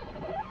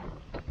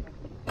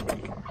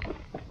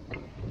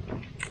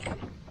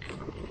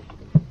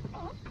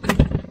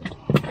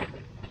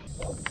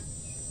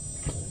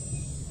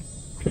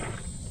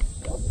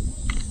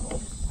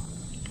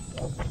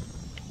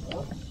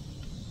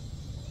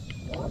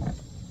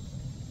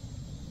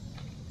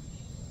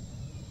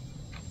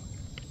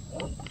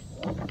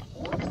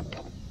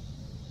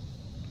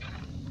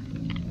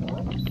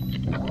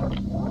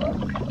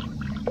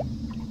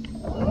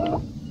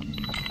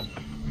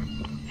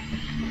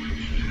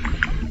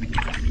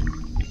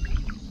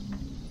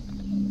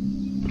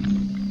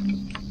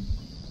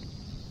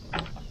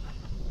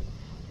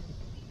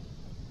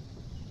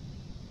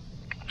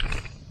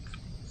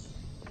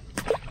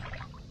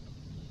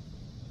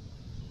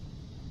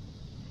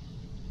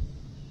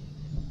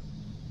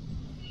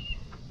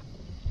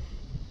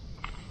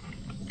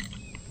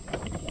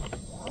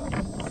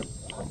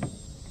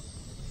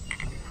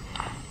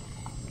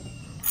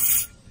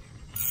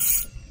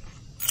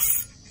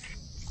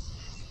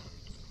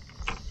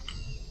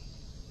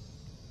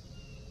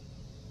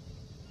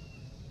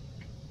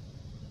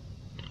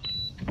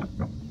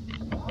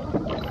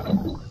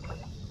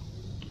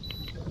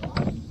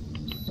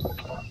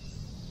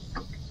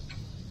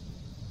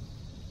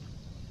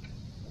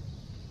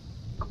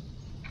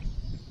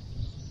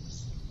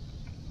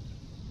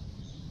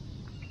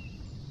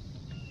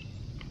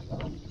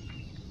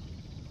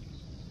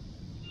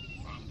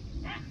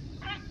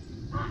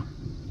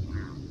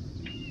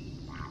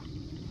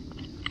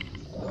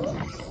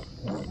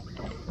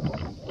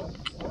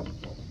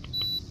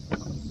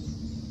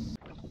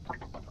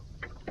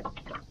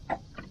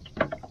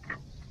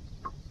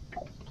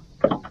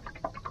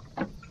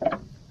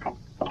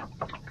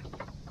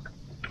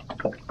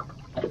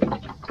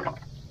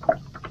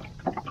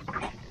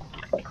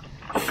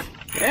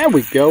 There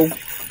we go.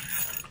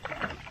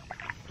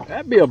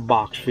 That'd be a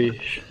box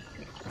fish.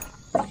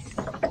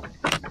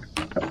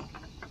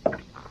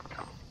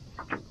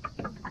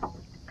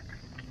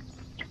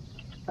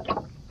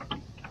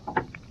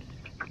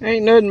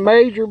 Ain't nothing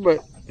major,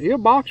 but he'll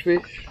box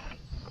fish.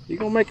 He's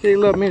gonna make the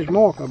 11 inch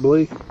mark, I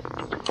believe.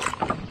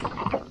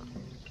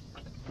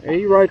 Hey,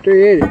 he's right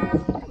there at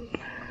it.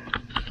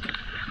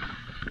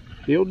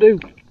 He'll do.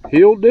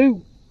 He'll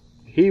do.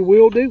 He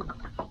will do.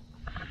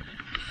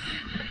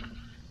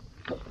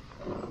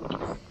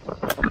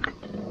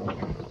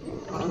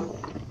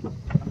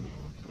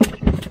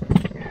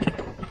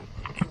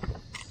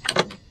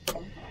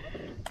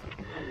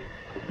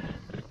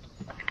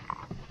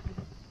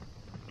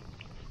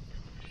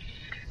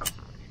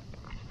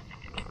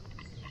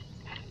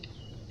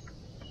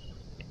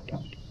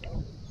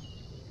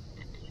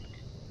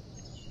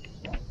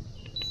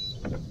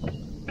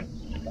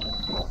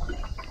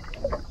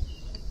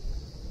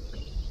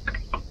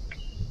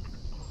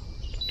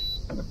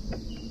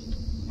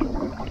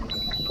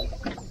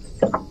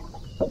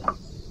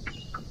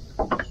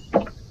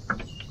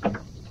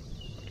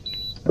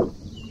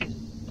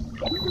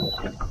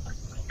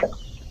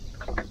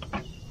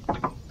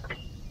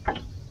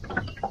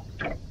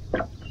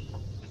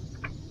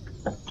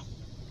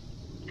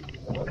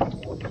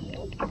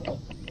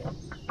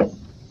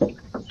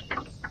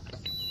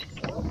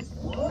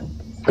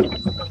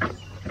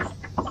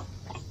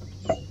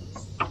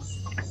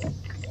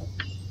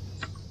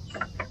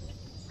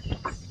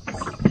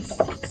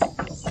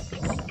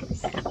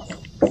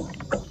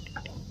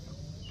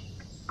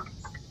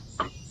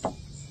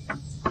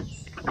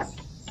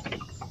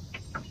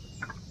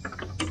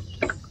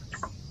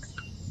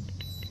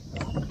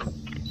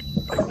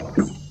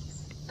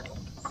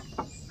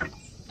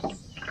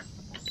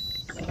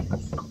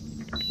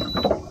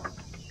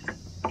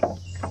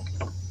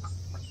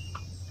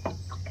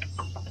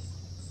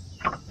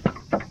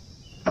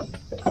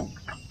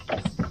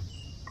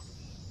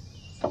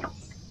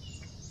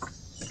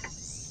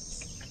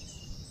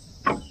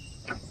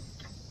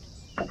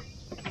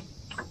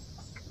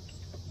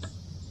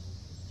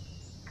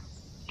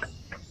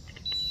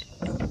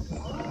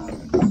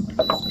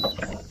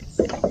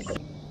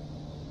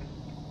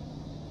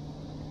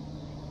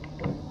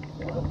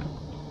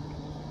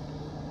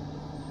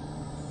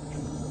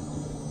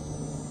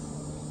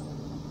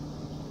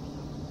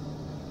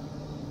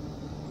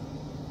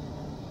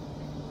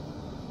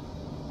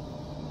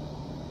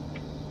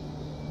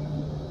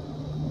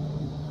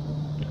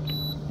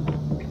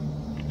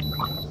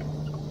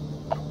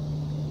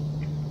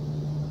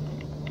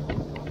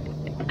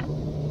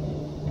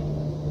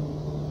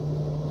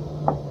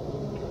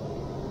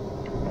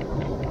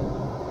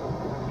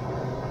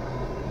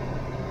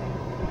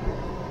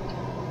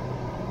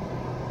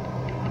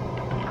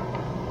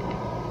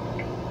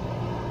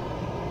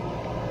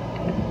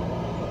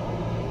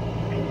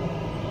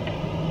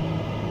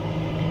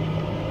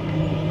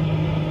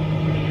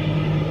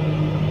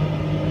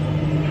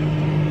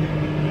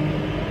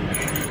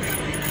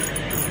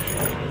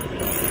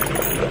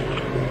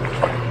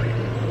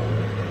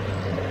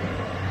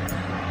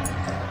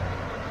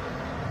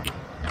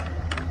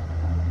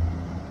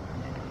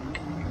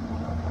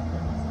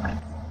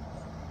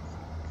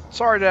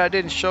 Sorry that I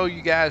didn't show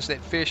you guys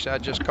that fish that I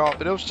just caught,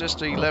 but it was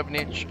just an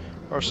 11-inch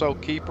or so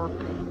keeper.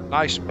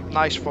 Nice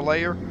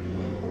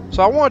filleter.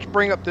 So I wanted to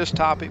bring up this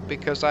topic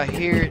because I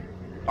hear it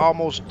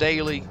almost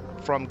daily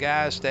from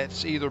guys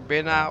that's either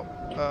been out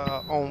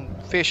on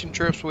fishing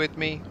trips with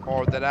me,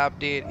 or that I've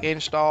did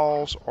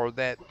installs, or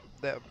that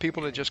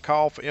people that just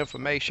call for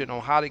information on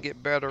how to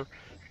get better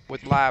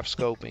with live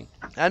scoping.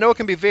 I know it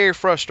can be very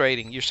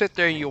frustrating. You sit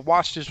there and you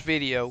watch this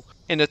video,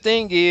 and the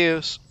thing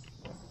is,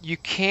 you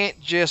can't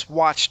just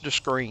watch the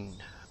screen.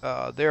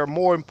 There are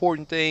more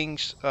important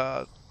things.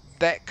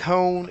 That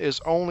cone is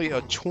only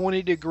a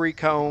 20-degree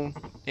cone,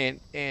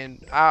 and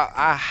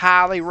I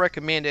highly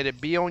recommend that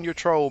it be on your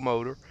trolling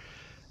motor.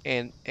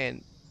 And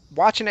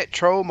watching that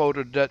trolling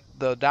motor,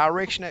 the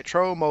direction that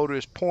trolling motor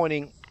is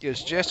pointing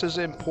is just as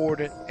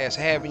important as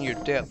having your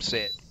depth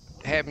set,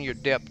 having your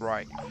depth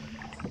right.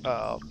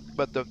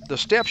 But the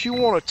steps you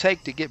want to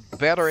take to get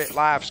better at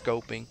live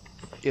scoping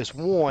is,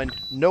 one,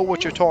 know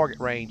what your target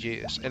range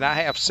is. And I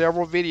have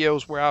several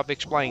videos where I've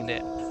explained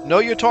that. Know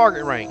your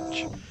target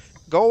range.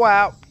 Go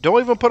out, don't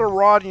even put a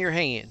rod in your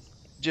hand.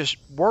 Just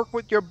work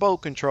with your boat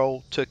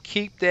control to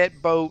keep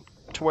that boat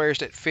to where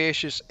that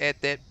fish is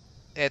at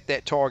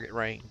that target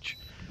range.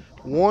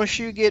 Once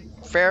you get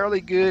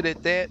fairly good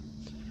at that,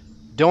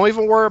 don't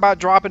even worry about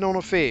dropping on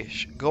a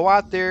fish. Go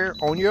out there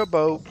on your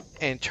boat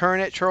and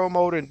turn that trolling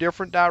motor in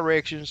different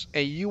directions,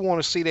 and you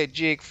want to see that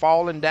jig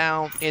falling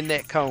down in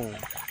that cone.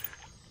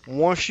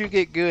 Once you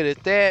get good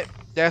at that,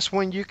 that's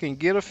when you can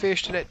get a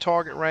fish to that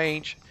target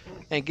range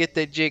and get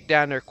that jig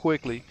down there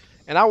quickly.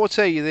 And I will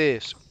tell you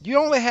this, you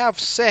only have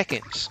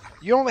seconds.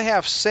 You only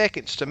have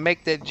seconds to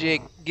make that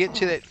jig get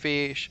to that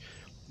fish,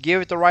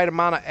 give it the right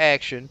amount of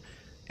action,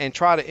 and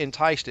try to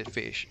entice that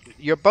fish.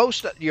 Your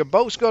boat's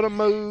going to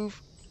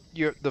move.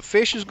 The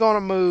fish is going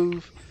to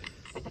move.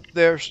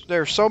 There's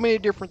so many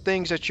different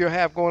things that you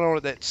have going on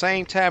at that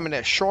same time in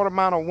that short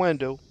amount of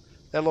window,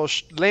 that little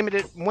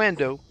limited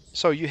window.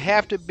 So you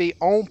have to be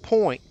on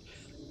point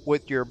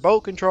with your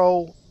boat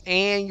control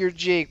and your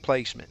jig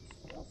placement.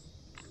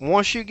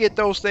 Once you get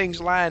those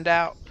things lined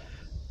out,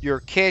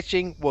 your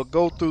catching will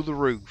go through the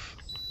roof.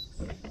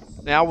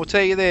 Now I will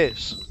tell you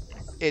this,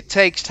 it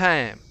takes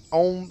time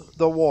on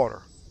the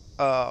water.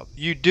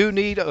 You do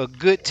need a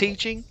good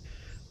teaching,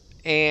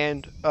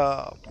 and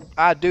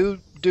I do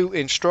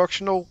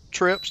instructional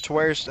trips to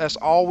where that's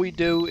all we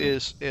do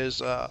is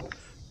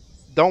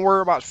don't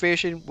worry about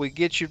fishing. We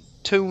get you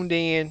tuned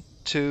in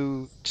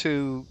to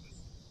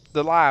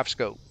the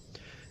Livescope.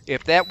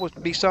 If that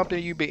would be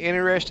something you'd be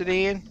interested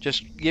in,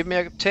 just give me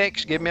a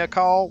text, give me a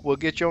call. We'll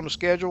get you on the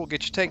schedule. We'll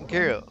get you taken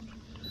care of.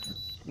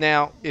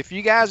 Now, if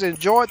you guys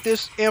enjoyed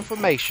this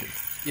information,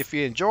 if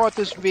you enjoyed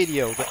this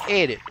video, the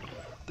edit,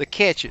 the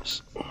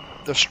catches,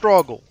 the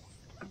struggle,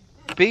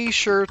 be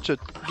sure to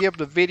give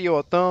the video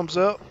a thumbs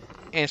up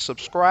and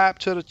subscribe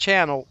to the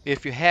channel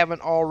if you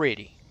haven't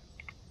already.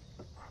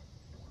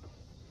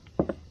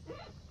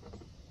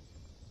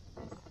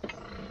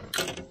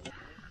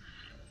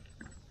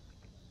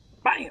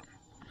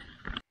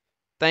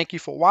 Thank you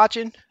for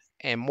watching,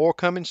 and more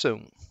coming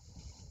soon.